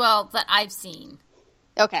 Well, that I've seen.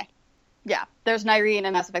 Okay. Yeah, there's Nyreen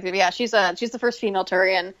in Mass Effect 3. Yeah, she's the first female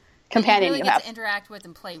Turian companion you have. To interact with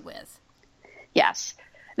and play with. Yes.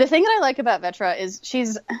 The thing that I like about Vetra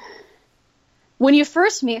is when you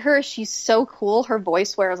first meet her, she's so cool. Her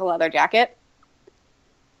voice wears a leather jacket.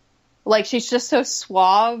 Like, she's just so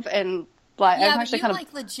suave and... Yeah, but you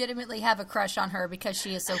legitimately have a crush on her because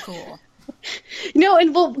she is so cool. No,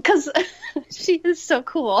 and well, because she is so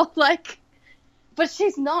cool, like, but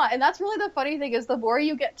she's not, and that's really the funny thing is the more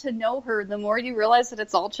you get to know her, the more you realize that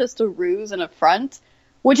it's all just a ruse and a front,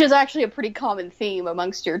 which is actually a pretty common theme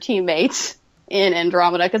amongst your teammates in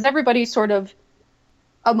Andromeda, because everybody's sort of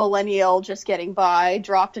a millennial just getting by,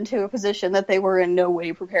 dropped into a position that they were in no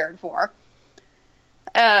way prepared for.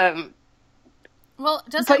 Well,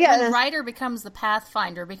 just like when Ryder becomes the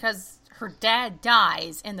Pathfinder, because her dad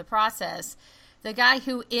dies in the process, the guy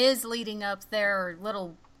who is leading up their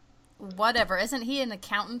little whatever, isn't he an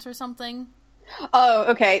accountant or something?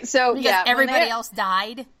 Oh, okay. So, because everybody else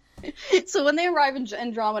died. So when they arrive in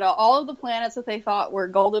Andromeda, all of the planets that they thought were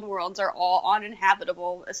golden worlds are all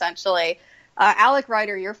uninhabitable, essentially. Alec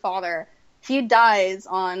Ryder, your father, he dies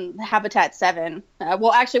on Habitat 7.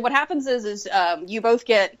 Well, actually, what happens is you both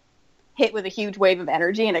get hit with a huge wave of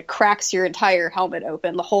energy and it cracks your entire helmet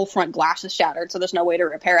open. The whole front glass is shattered, so there's no way to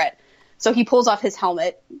repair it. So he pulls off his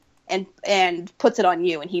helmet and puts it on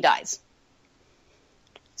you, and he dies.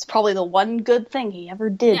 It's probably the one good thing he ever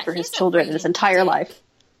did for his children in his entire life.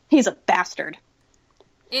 He's a bastard.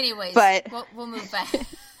 Anyways, but we'll move back.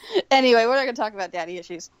 Anyway, we're not going to talk about daddy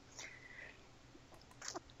issues.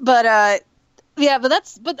 But,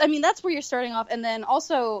 that's where you're starting off. And then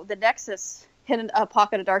also the Nexus hit a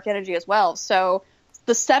pocket of dark energy as well. So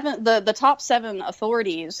the top 7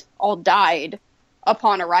 authorities all died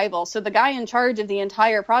upon arrival. So the guy in charge of the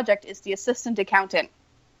entire project is the assistant accountant.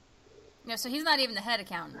 Yeah, so he's not even the head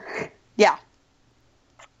accountant. Yeah.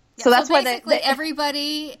 So that's why basically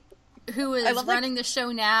everybody who is running the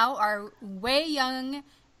show now are way young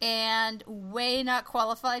and way not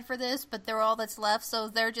qualified for this, but they're all that's left. So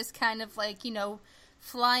they're just kind of like,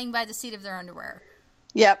 flying by the seat of their underwear.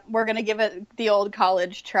 Yep, we're going to give it the old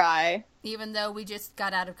college try. Even though we just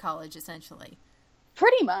got out of college, essentially.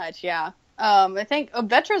 Pretty much, yeah. I think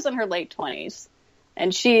Vetra's in her late 20s.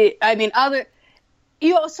 And you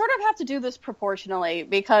sort of have to do this proportionally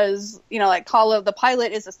because, Kahlo, the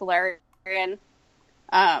pilot, is a Solarian.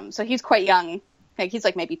 So he's quite young Like, he's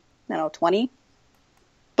like maybe, I don't know, 20.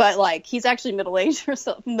 But like, he's actually middle-aged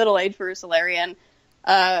for a Solarian.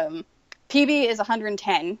 PB is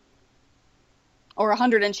 110. Or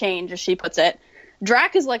 100 and change, as she puts it.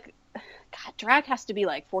 Drac is like, God, Drac has to be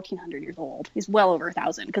like 1,400 years old. He's well over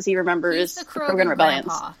 1,000 because he remembers the Krogan rebellions.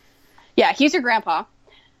 Grandpa. Yeah, he's your grandpa.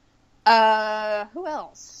 Who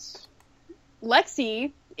else?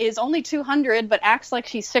 Lexi is only 200, but acts like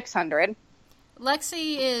she's 600.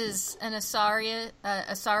 Lexi is an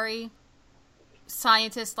Asari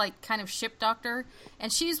scientist, like kind of ship doctor,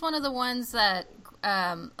 and she's one of the ones that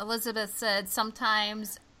Elizabeth said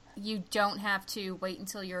sometimes you don't have to wait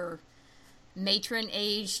until you're matron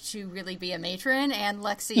age to really be a matron, and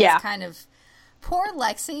Lexi is kind of poor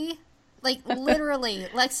Lexi. Like, literally,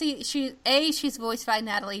 Lexi, she's voiced by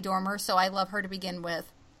Natalie Dormer, so I love her to begin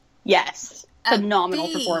with. Yes. Phenomenal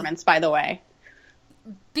performance, by the way.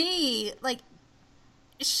 B, like,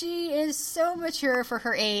 she is so mature for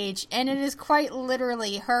her age, and it is quite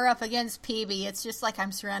literally her up against PB. It's just like,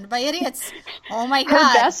 I'm surrounded by idiots. Oh my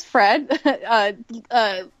God. Her best friend,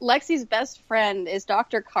 Lexi's best friend is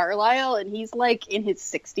Dr. Carlisle, and he's like in his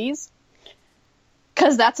 60s.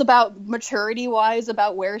 Because that's about maturity-wise,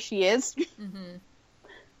 about where she is. Mm-hmm.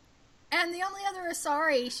 And the only other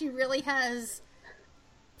Asari she really has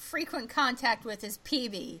frequent contact with is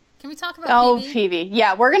PB. Can we talk about PB? Oh, PB.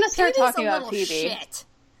 Yeah, we're going to start talking about PB. Shit.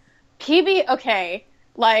 PB, okay.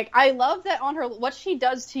 Like, I love that on her, what she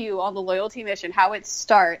does to you on the loyalty mission, how it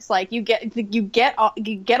starts. Like, you get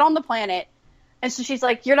on the planet, and so she's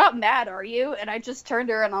like, "You're not mad, are you?" And I just turned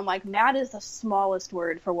to her, and I'm like, mad is the smallest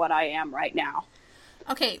word for what I am right now.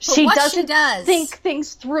 Okay, but she doesn't think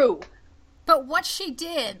things through. But what she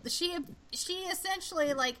did, she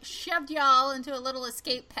essentially, like, shoved y'all into a little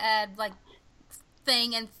escape pad, like,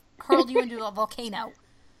 thing and hurled you into a volcano.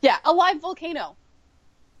 Yeah, a live volcano.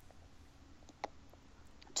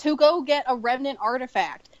 To go get a remnant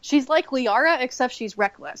artifact. She's like Liara, except she's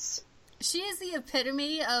reckless. She is the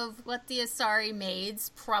epitome of what the Asari maids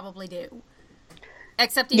probably do.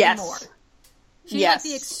 Except even more. She's like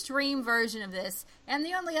the extreme version of this. And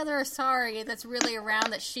the only other Asari that's really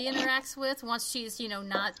around that she interacts with once she's,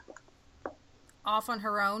 not off on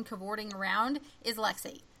her own, cavorting around, is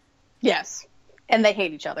Lexi. Yes. And they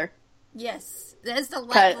hate each other. Yes. There's the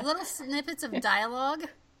little snippets of dialogue.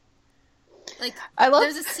 Like,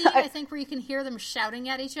 there's a scene, I think, where you can hear them shouting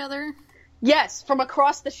at each other. Yes, from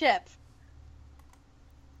across the ship.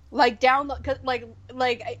 Like,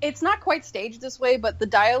 it's not quite staged this way, but the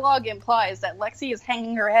dialogue implies that Lexi is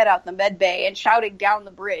hanging her head out the med bay and shouting down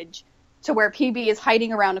the bridge to where PB is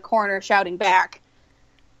hiding around a corner shouting back.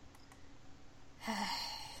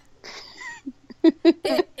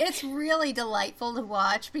 It's really delightful to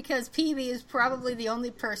watch because PB is probably the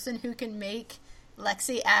only person who can make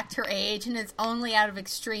Lexi act her age, and it's only out of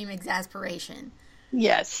extreme exasperation.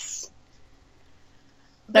 Yes.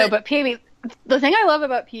 But PB... The thing I love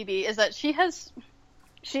about PB is that she has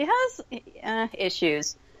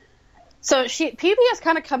issues. So PB is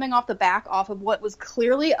kind of coming off of what was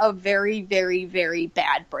clearly a very, very, very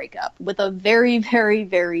bad breakup with a very, very,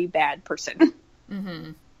 very bad person.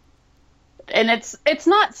 Mm-hmm. And it's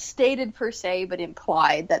not stated per se, but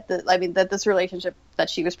implied that this relationship that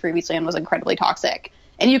she was previously in was incredibly toxic.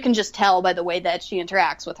 And you can just tell by the way that she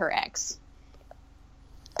interacts with her ex.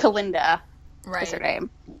 Kalinda is her name.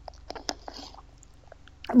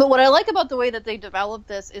 But what I like about the way that they developed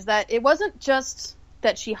this is that it wasn't just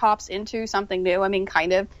that she hops into something new. I mean,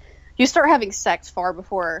 kind of. You start having sex far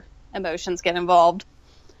before emotions get involved.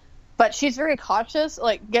 But she's very cautious.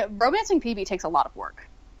 Like, romancing PB takes a lot of work.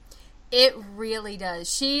 It really does.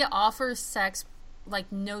 She offers sex, like,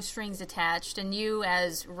 no strings attached. And you,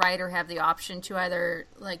 as writer, have the option to either,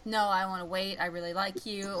 like, no, I want to wait, I really like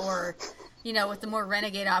you. Or, with the more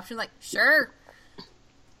renegade option, like, sure.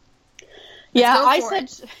 Yeah, I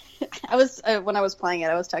was when I was playing it,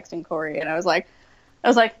 I was texting Corey, and I was like,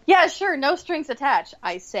 yeah, sure, no strings attached.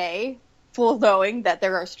 I say, full knowing that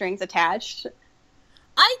there are strings attached.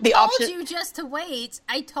 I told you just to wait.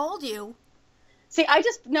 I told you. See, I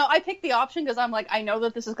picked the option because I'm like, I know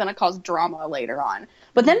that this is going to cause drama later on.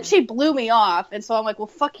 But then she blew me off, and so I'm like, well,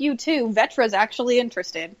 fuck you too. Vetra's actually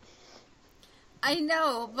interested. I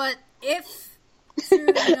know, but if through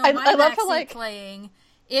my backseat playing.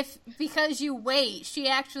 If, because you wait, she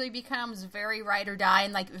actually becomes very ride or die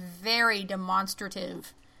and, like, very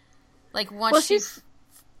demonstrative. Like, once she's...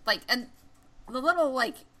 Like, and the little,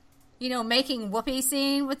 like, making whoopee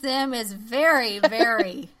scene with them is very,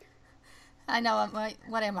 very... I know,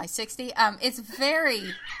 what am I, 60? It's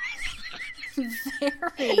very, very...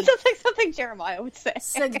 It sounds like something Jeremiah would say.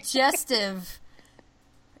 Suggestive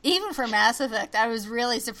Even for Mass Effect, I was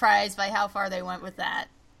really surprised by how far they went with that.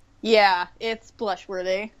 Yeah, it's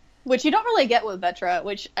blush-worthy. Which you don't really get with Vetra,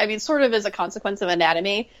 which, I mean, sort of is a consequence of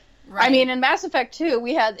anatomy. Right. I mean, in Mass Effect 2,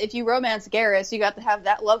 we had, if you romance Garrus, you got to have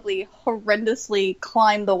that lovely, horrendously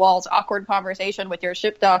climb-the-walls awkward conversation with your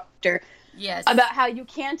ship doctor. Yes. About how you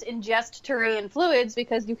can't ingest Turian fluids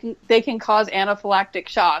because they can cause anaphylactic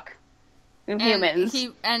shock in humans.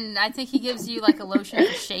 And I think he gives you, like, a lotion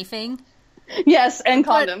for chafing. Yes, and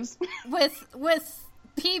condoms. With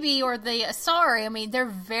PB or the Asari, I mean, they're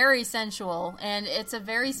very sensual, and it's a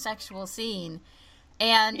very sexual scene.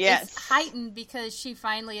 And it's heightened because she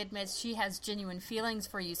finally admits she has genuine feelings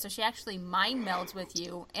for you, so she actually mind melds with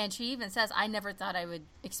you, and she even says, I never thought I would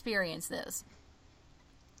experience this.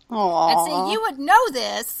 Aww. And so you would know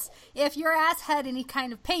this if your ass had any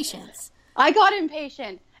kind of patience. I got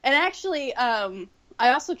impatient. And actually, I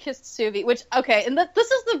also kissed Suvi, which, okay, and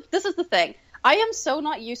this is the thing. I am so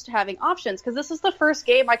not used to having options, because this is the first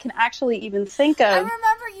game I can actually even think of. I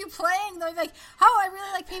remember you playing, though, like, oh, I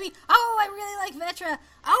really like PB. Oh, I really like Vetra.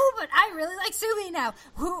 Oh, but I really like Suvi now.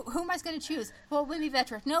 Who am I going to choose? Well, maybe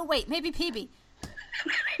Vetra. No, wait, maybe PB.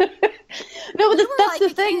 No, but you were that's like the a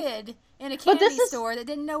thing. Kid in a candy store that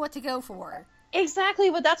didn't know what to go for.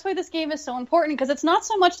 Exactly, but that's why this game is so important, because it's not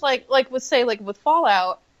so much like with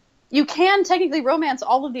Fallout. You can technically romance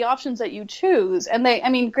all of the options that you choose, and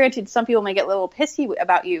granted, some people may get a little pissy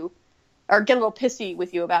about you, or get a little pissy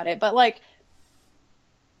with you about it, but, like,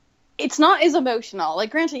 it's not as emotional. Like,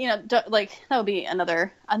 granted, that would be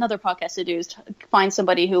another podcast to do, is to find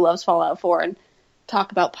somebody who loves Fallout 4 and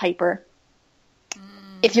talk about Piper.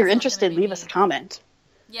 If you're interested, leave us a comment.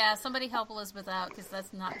 Yeah, somebody help Elizabeth out, because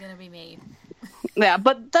that's not going to be me. Yeah,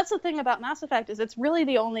 but that's the thing about Mass Effect, is it's really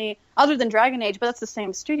the only, other than Dragon Age, but that's the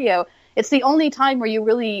same studio, it's the only time where you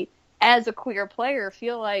really, as a queer player,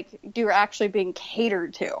 feel like you're actually being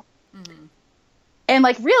catered to. Mm-hmm. And,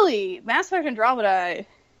 like, really, Mass Effect Andromeda,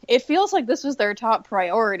 it feels like this was their top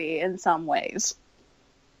priority in some ways.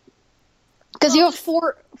 Because you have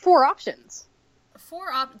four options.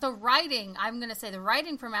 The writing, I'm going to say, the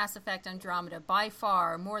writing for Mass Effect Andromeda, by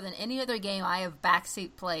far, more than any other game I have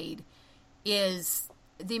backseat played, is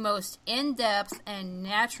the most in-depth and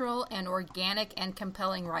natural and organic and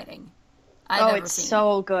compelling writing I've ever seen. Oh, it's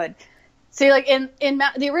so good. See, like, in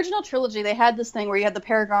the original trilogy, they had this thing where you had the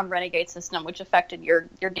Paragon Renegade system, which affected your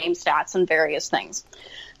game stats and various things.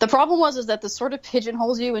 The problem is that this sort of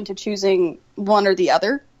pigeonholes you into choosing one or the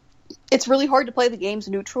other. It's really hard to play the games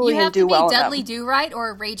neutrally and do well. You have to be Dudley Do-Right or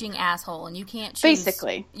a raging asshole, and you can't choose.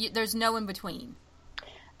 Basically. There's no in between.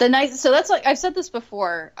 So that's, like, I've said this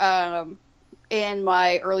before, in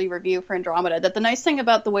my early review for Andromeda, that the nice thing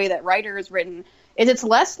about the way that Writer is written is it's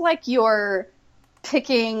less like you're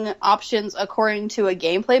picking options according to a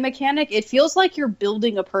gameplay mechanic. It feels like you're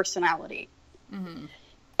building a personality. Mm-hmm.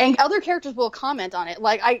 And other characters will comment on it.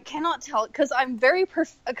 Like, I cannot tell, because I'm very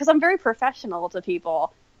professional to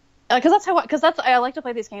people. Because I like to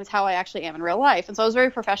play these games how I actually am in real life. And so I was very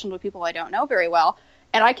professional with people I don't know very well.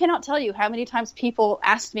 And I cannot tell you how many times people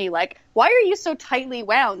asked me, like, why are you so tightly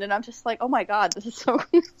wound? And I'm just like, oh my god, this is so...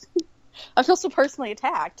 I feel so personally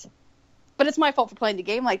attacked. But it's my fault for playing the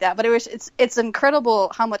game like that. But it's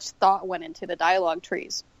incredible how much thought went into the dialogue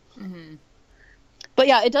trees. Mm-hmm. But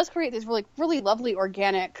yeah, it does create these really, really lovely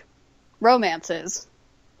organic romances.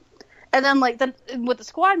 And then, like, with the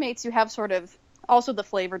squad mates, you have sort of also the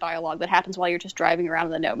flavor dialogue that happens while you're just driving around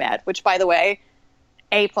in the Nomad, which, by the way...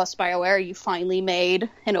 A+ BioWare, you finally made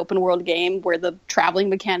an open world game where the traveling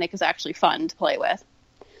mechanic is actually fun to play with.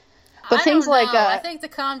 But I think the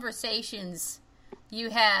conversations you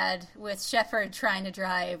had with Shepard trying to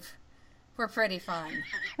drive were pretty fun.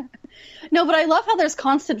 No, but I love how there's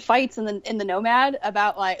constant fights in the Nomad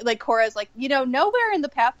about like Cora's like, nowhere in the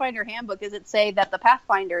Pathfinder handbook does it say that the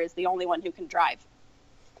Pathfinder is the only one who can drive.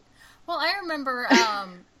 Well, I remember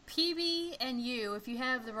PB and you, if you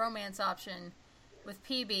have the romance option with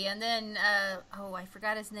PB, and then, I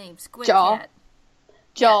forgot his name. Squid Jaw. Cat.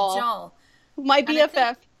 Jaw. Yeah, Jaw. My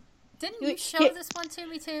BFF. Didn't you show this one to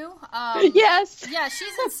me, too? Yes. Yeah,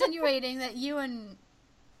 she's insinuating that you and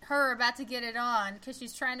her are about to get it on, because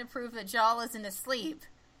she's trying to prove that Jaw isn't asleep.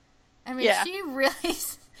 I mean, she really...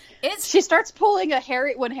 She starts pulling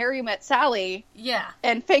when Harry met Sally. Yeah.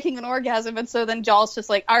 And faking an orgasm, and so then Jaw's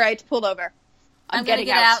just like, alright, pull over. I'm gonna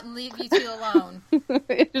get out and leave you two alone.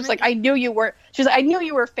 It's just like, I knew you were... She's like, I knew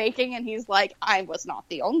you were faking, and he's like, I was not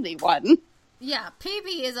the only one. Yeah,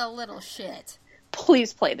 PB is a little shit.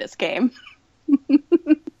 Please play this game.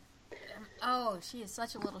 Oh, she is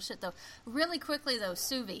such a little shit, though. Really quickly, though,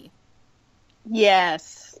 Suvi.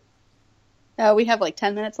 Yes. We have,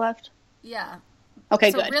 10 minutes left? Yeah.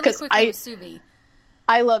 Okay, so good. really Because quickly with Suvi.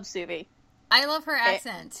 I love Suvi. I love her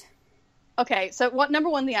accent. Okay, so number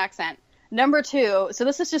one, the accent. Number two, so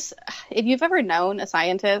this is just, if you've ever known a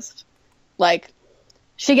scientist, like,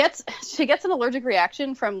 she gets an allergic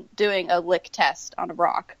reaction from doing a lick test on a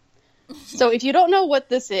rock. So if you don't know what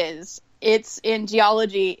this is, it's in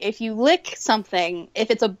geology. If you lick something,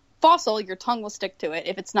 if it's a fossil, your tongue will stick to it.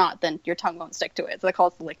 If it's not, then your tongue won't stick to it. So they call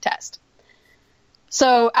it the lick test.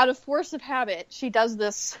 So out of force of habit, she does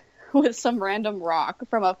this with some random rock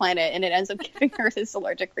from a planet, and it ends up giving her this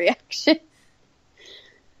allergic reaction.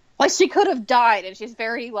 Like, she could have died, and she's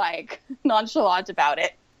very, like, nonchalant about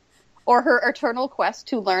it. Or her eternal quest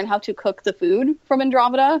to learn how to cook the food from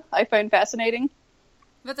Andromeda, I find fascinating.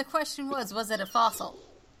 But the question was it a fossil?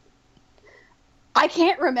 I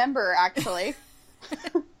can't remember, actually.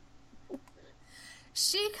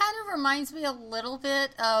 She kind of reminds me a little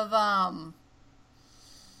bit of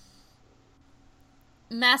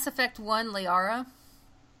Mass Effect 1 Liara.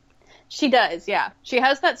 She does, yeah. She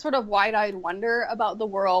has that sort of wide-eyed wonder about the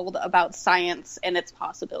world, about science and its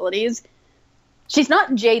possibilities. She's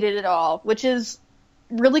not jaded at all, which is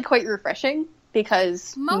really quite refreshing,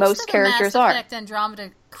 because most characters are. Most of the Mass Effect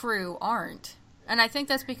Andromeda crew aren't. And I think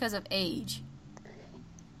that's because of age.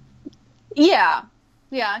 Yeah.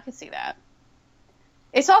 Yeah, I can see that.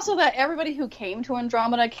 It's also that everybody who came to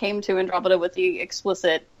Andromeda with the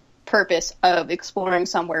explicit purpose of exploring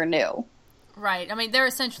somewhere new. Right. I mean, they're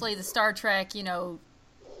essentially the Star Trek,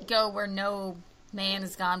 go where no man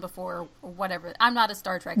has gone before, or whatever. I'm not a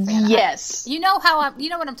Star Trek fan. Yes. You know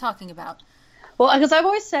what I'm talking about. Well, because I've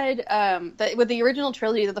always said that with the original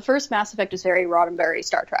trilogy, that the first Mass Effect is very Roddenberry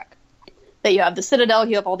Star Trek. That you have the Citadel,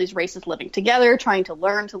 you have all these races living together, trying to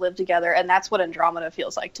learn to live together, and that's what Andromeda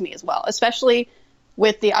feels like to me as well. Especially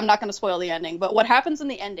with I'm not going to spoil the ending, but what happens in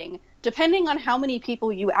the ending, depending on how many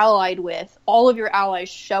people you allied with, all of your allies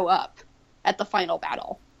show up at the final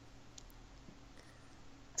battle.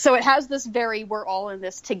 So it has this very we're all in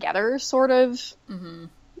this together sort of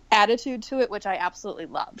attitude to it, which I absolutely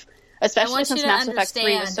love. Especially since Mass Effect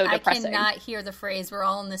 3 was so depressing. I cannot hear the phrase "we're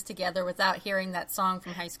all in this together" without hearing that song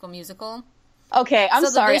from High School Musical. Okay, I'm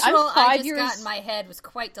sorry. The visual I'm 5 I just years... got in my head was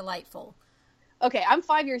quite delightful. Okay, I'm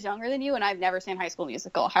 5 years younger than you, and I've never seen High School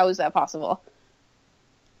Musical. How is that possible?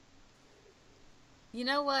 You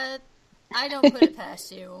know what? I don't put it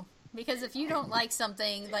past you. Because if you don't like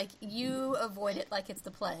something, like, you avoid it like it's the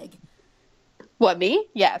plague. What, me?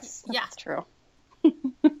 Yes. Yeah. That's true.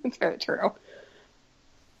 It's very true.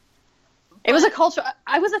 It was a culture...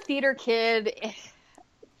 I was a theater kid,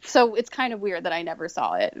 so it's kind of weird that I never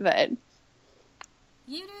saw it, but...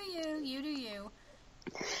 You do you.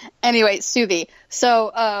 Anyway, Suvi.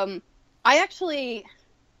 So, I actually...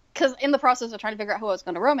 Because in the process of trying to figure out who I was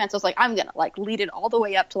going to romance, I was like, I'm going to, like, lead it all the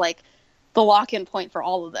way up to, like, the lock-in point for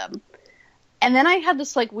all of them. And then I had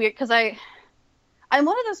this, like, weird... Because I'm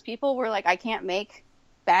one of those people where, like, I can't make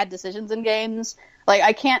bad decisions in games. Like,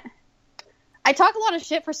 I can't... I talk a lot of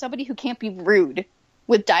shit for somebody who can't be rude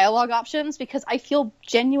with dialogue options because I feel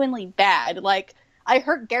genuinely bad. Like, I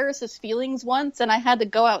hurt Garrus's feelings once, and I had to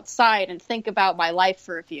go outside and think about my life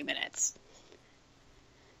for a few minutes.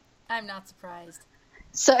 I'm not surprised.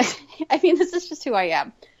 So, I mean, this is just who I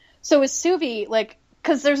am. So with Suvi, like,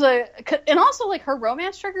 because there's and also, like, her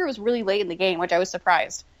romance trigger was really late in the game, which I was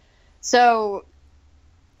surprised. So,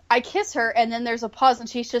 I kiss her, and then there's a pause, and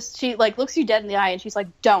she, like, looks you dead in the eye, and she's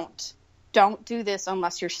like, don't do this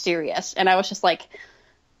unless you're serious. And I was just like,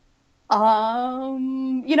 you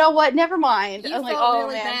know what? Never mind. You I'm felt like,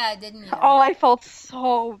 really man. bad, didn't you? Oh, I felt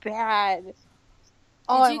so bad.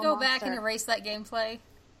 Did you go back and erase that gameplay?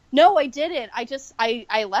 No, I didn't.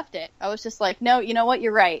 I left it. I was just like, no, you know what?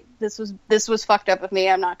 You're right. This was fucked up with me.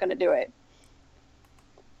 I'm not going to do it.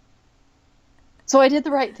 So I did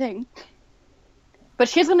the right thing. But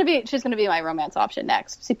she's going to be my romance option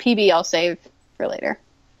next. See, PB I'll save for later.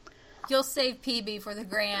 You'll save PB for the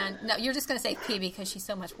grand... No, you're just going to save PB because she's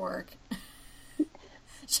so much work.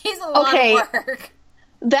 She's a lot of work.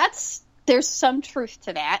 There's some truth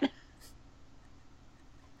to that.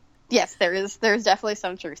 Yes, there's definitely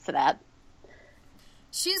some truth to that.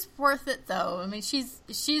 She's worth it, though. I mean,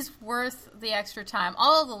 she's worth the extra time.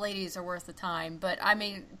 All the ladies are worth the time, but, I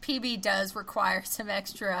mean, PB does require some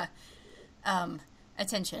extra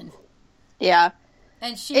attention. Yeah.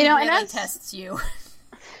 And she really tests you.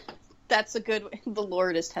 That's a good... The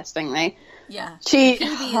Lord is testing me. Yeah. PB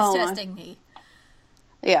is testing me.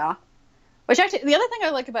 Yeah. Which actually, the other thing I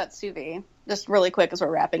like about Suvi, just really quick as we're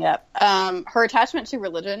wrapping up, her attachment to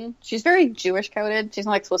religion, she's very Jewish coded. She's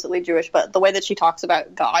not explicitly Jewish, but the way that she talks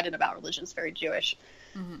about God and about religion is very Jewish.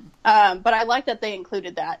 Mm-hmm. But I like that they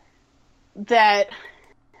included that. that,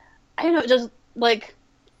 I don't know, just, like,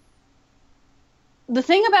 the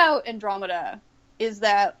thing about Andromeda is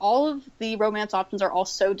that all of the romance options are all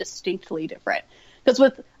so distinctly different. Because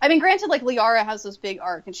granted, like, Liara has this big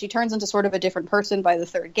arc, and she turns into sort of a different person by the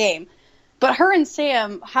third game, but her and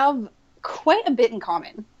Sam have quite a bit in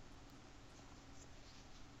common.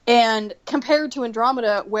 And compared to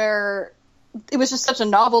Andromeda, where it was just such a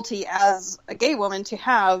novelty as a gay woman to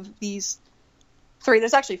have these three,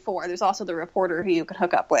 there's actually four, there's also the reporter who you can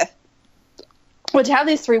hook up with, but to have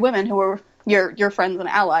these three women who are your friends and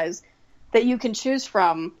allies that you can choose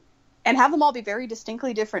from and have them all be very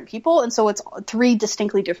distinctly different people, and so it's three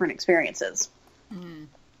distinctly different experiences. Mm.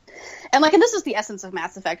 And this is the essence of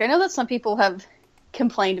Mass Effect. I know that some people have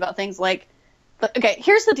complained about things like, okay,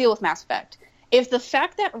 here's the deal with Mass Effect. If the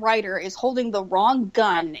fact that Ryder is holding the wrong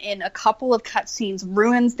gun in a couple of cutscenes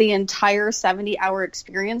ruins the entire 70-hour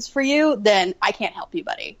experience for you, then I can't help you,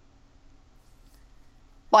 buddy.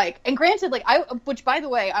 And granted, which, by the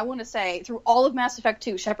way, I want to say, through all of Mass Effect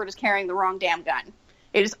 2, Shepard is carrying the wrong damn gun.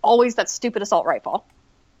 It is always that stupid assault rifle.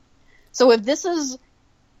 So if this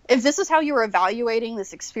is how you're evaluating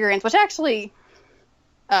this experience, which actually,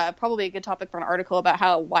 probably a good topic for an article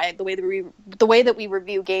about why the way that we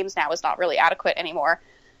review games now is not really adequate anymore.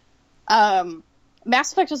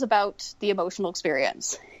 Mass Effect is about the emotional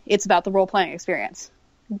experience. It's about the role-playing experience.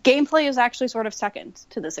 Gameplay is actually sort of second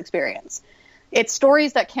to this experience. It's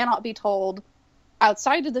stories that cannot be told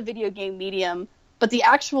outside of the video game medium, but the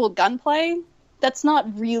actual gunplay, that's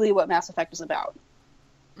not really what Mass Effect is about.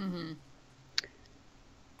 Mm-hmm.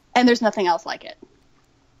 And there's nothing else like it.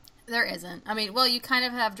 There isn't. I mean, well, you kind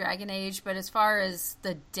of have Dragon Age, but as far as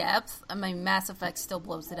the depth, I mean, Mass Effect still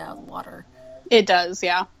blows it out of the water. It does,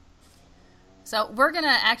 yeah. So we're going to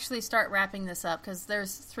actually start wrapping this up because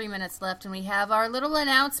there's 3 minutes left and we have our little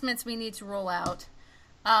announcements we need to roll out.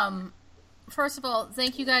 First of all,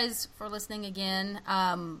 thank you guys for listening again.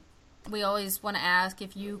 We always want to ask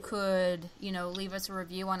if you could, leave us a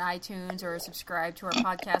review on iTunes or subscribe to our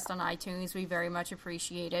podcast on iTunes. We very much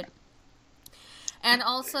appreciate it. And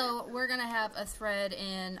also, we're going to have a thread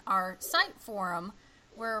in our site forum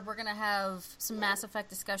where we're going to have some Mass Effect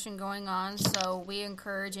discussion going on. So we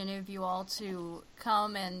encourage any of you all to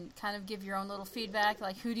come and kind of give your own little feedback.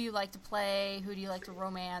 Like, who do you like to play? Who do you like to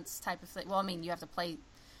romance type of thing? Well, I mean, you have to play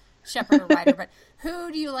Shepard or Ryder, but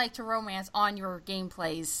who do you like to romance on your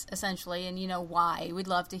gameplays, essentially, and why? We'd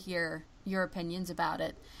love to hear your opinions about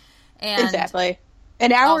it. And exactly.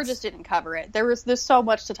 An hour just didn't cover it. There's so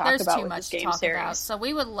much to talk about with this game series. About. So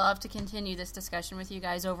we would love to continue this discussion with you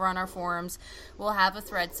guys over on our forums. We'll have a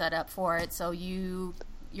thread set up for it, so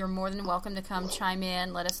you're more than welcome to come chime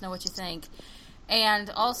in, let us know what you think. And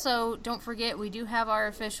also, don't forget, we do have our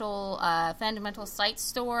official Fundamental site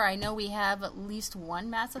store. I know we have at least one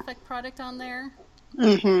Mass Effect product on there.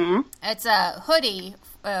 Mm-hmm. It's a hoodie,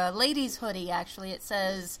 ladies' hoodie, actually. It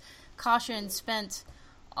says, "Caution, spent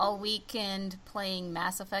all weekend playing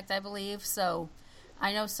Mass Effect," I believe. So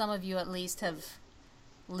I know some of you at least have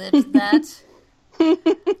lived that.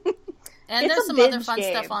 And there's some other fun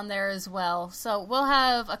stuff on there as well. So we'll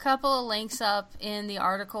have a couple of links up in the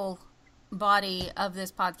article body of this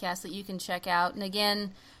podcast that you can check out. And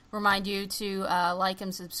again, remind you to like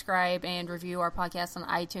and subscribe and review our podcast on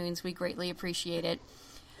iTunes. We greatly appreciate it.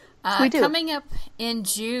 We do. Coming up in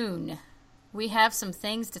June, we have some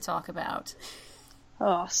things to talk about.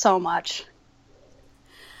 Oh, so much.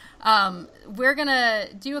 We're going to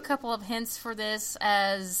do a couple of hints for this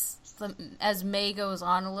as May goes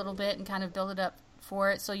on a little bit and kind of build it up for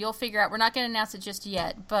it. So you'll figure out. We're not going to announce it just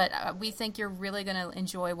yet, but we think you're really going to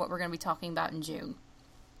enjoy what we're going to be talking about in June.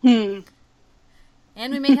 And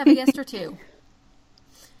we may have a guest or two.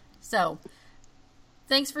 So,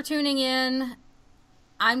 thanks for tuning in.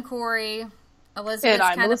 I'm Corey. Elizabeth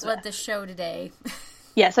kind of led the show today.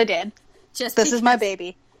 Yes, I did. This is my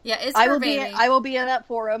baby. Yeah, it's her baby. I will be in that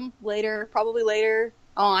forum probably later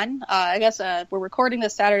on. I guess we're recording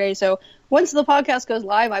this Saturday, so once the podcast goes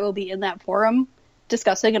live, I will be in that forum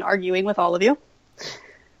discussing and arguing with all of you.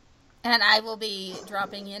 And I will be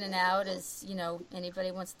dropping in and out as,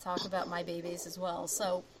 anybody wants to talk about my babies as well.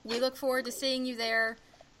 So we look forward to seeing you there.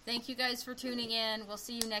 Thank you guys for tuning in. We'll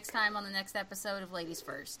see you next time on the next episode of Ladies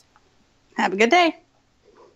First. Have a good day.